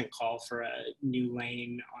recent call for a new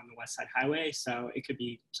lane on the West Side Highway. So it could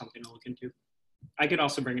be something to look into. I could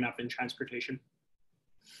also bring it up in transportation.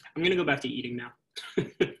 I'm gonna go back to eating now.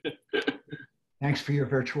 Thanks for your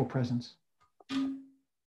virtual presence.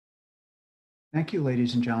 Thank you,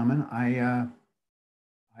 ladies and gentlemen. I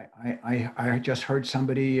just heard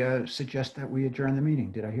somebody suggest that we adjourn the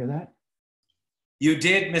meeting. Did I hear that? You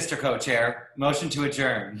did, Mr. Co-Chair. Motion to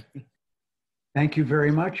adjourn. Thank you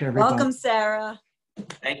very much, everybody. Welcome, Sarah.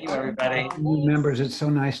 Thank you, everybody. New members, it's so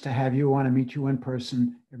nice to have you. I want to meet you in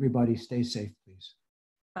person. Everybody stay safe, please.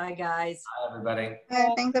 Bye, guys. Bye, everybody. All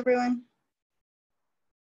right, thanks, everyone.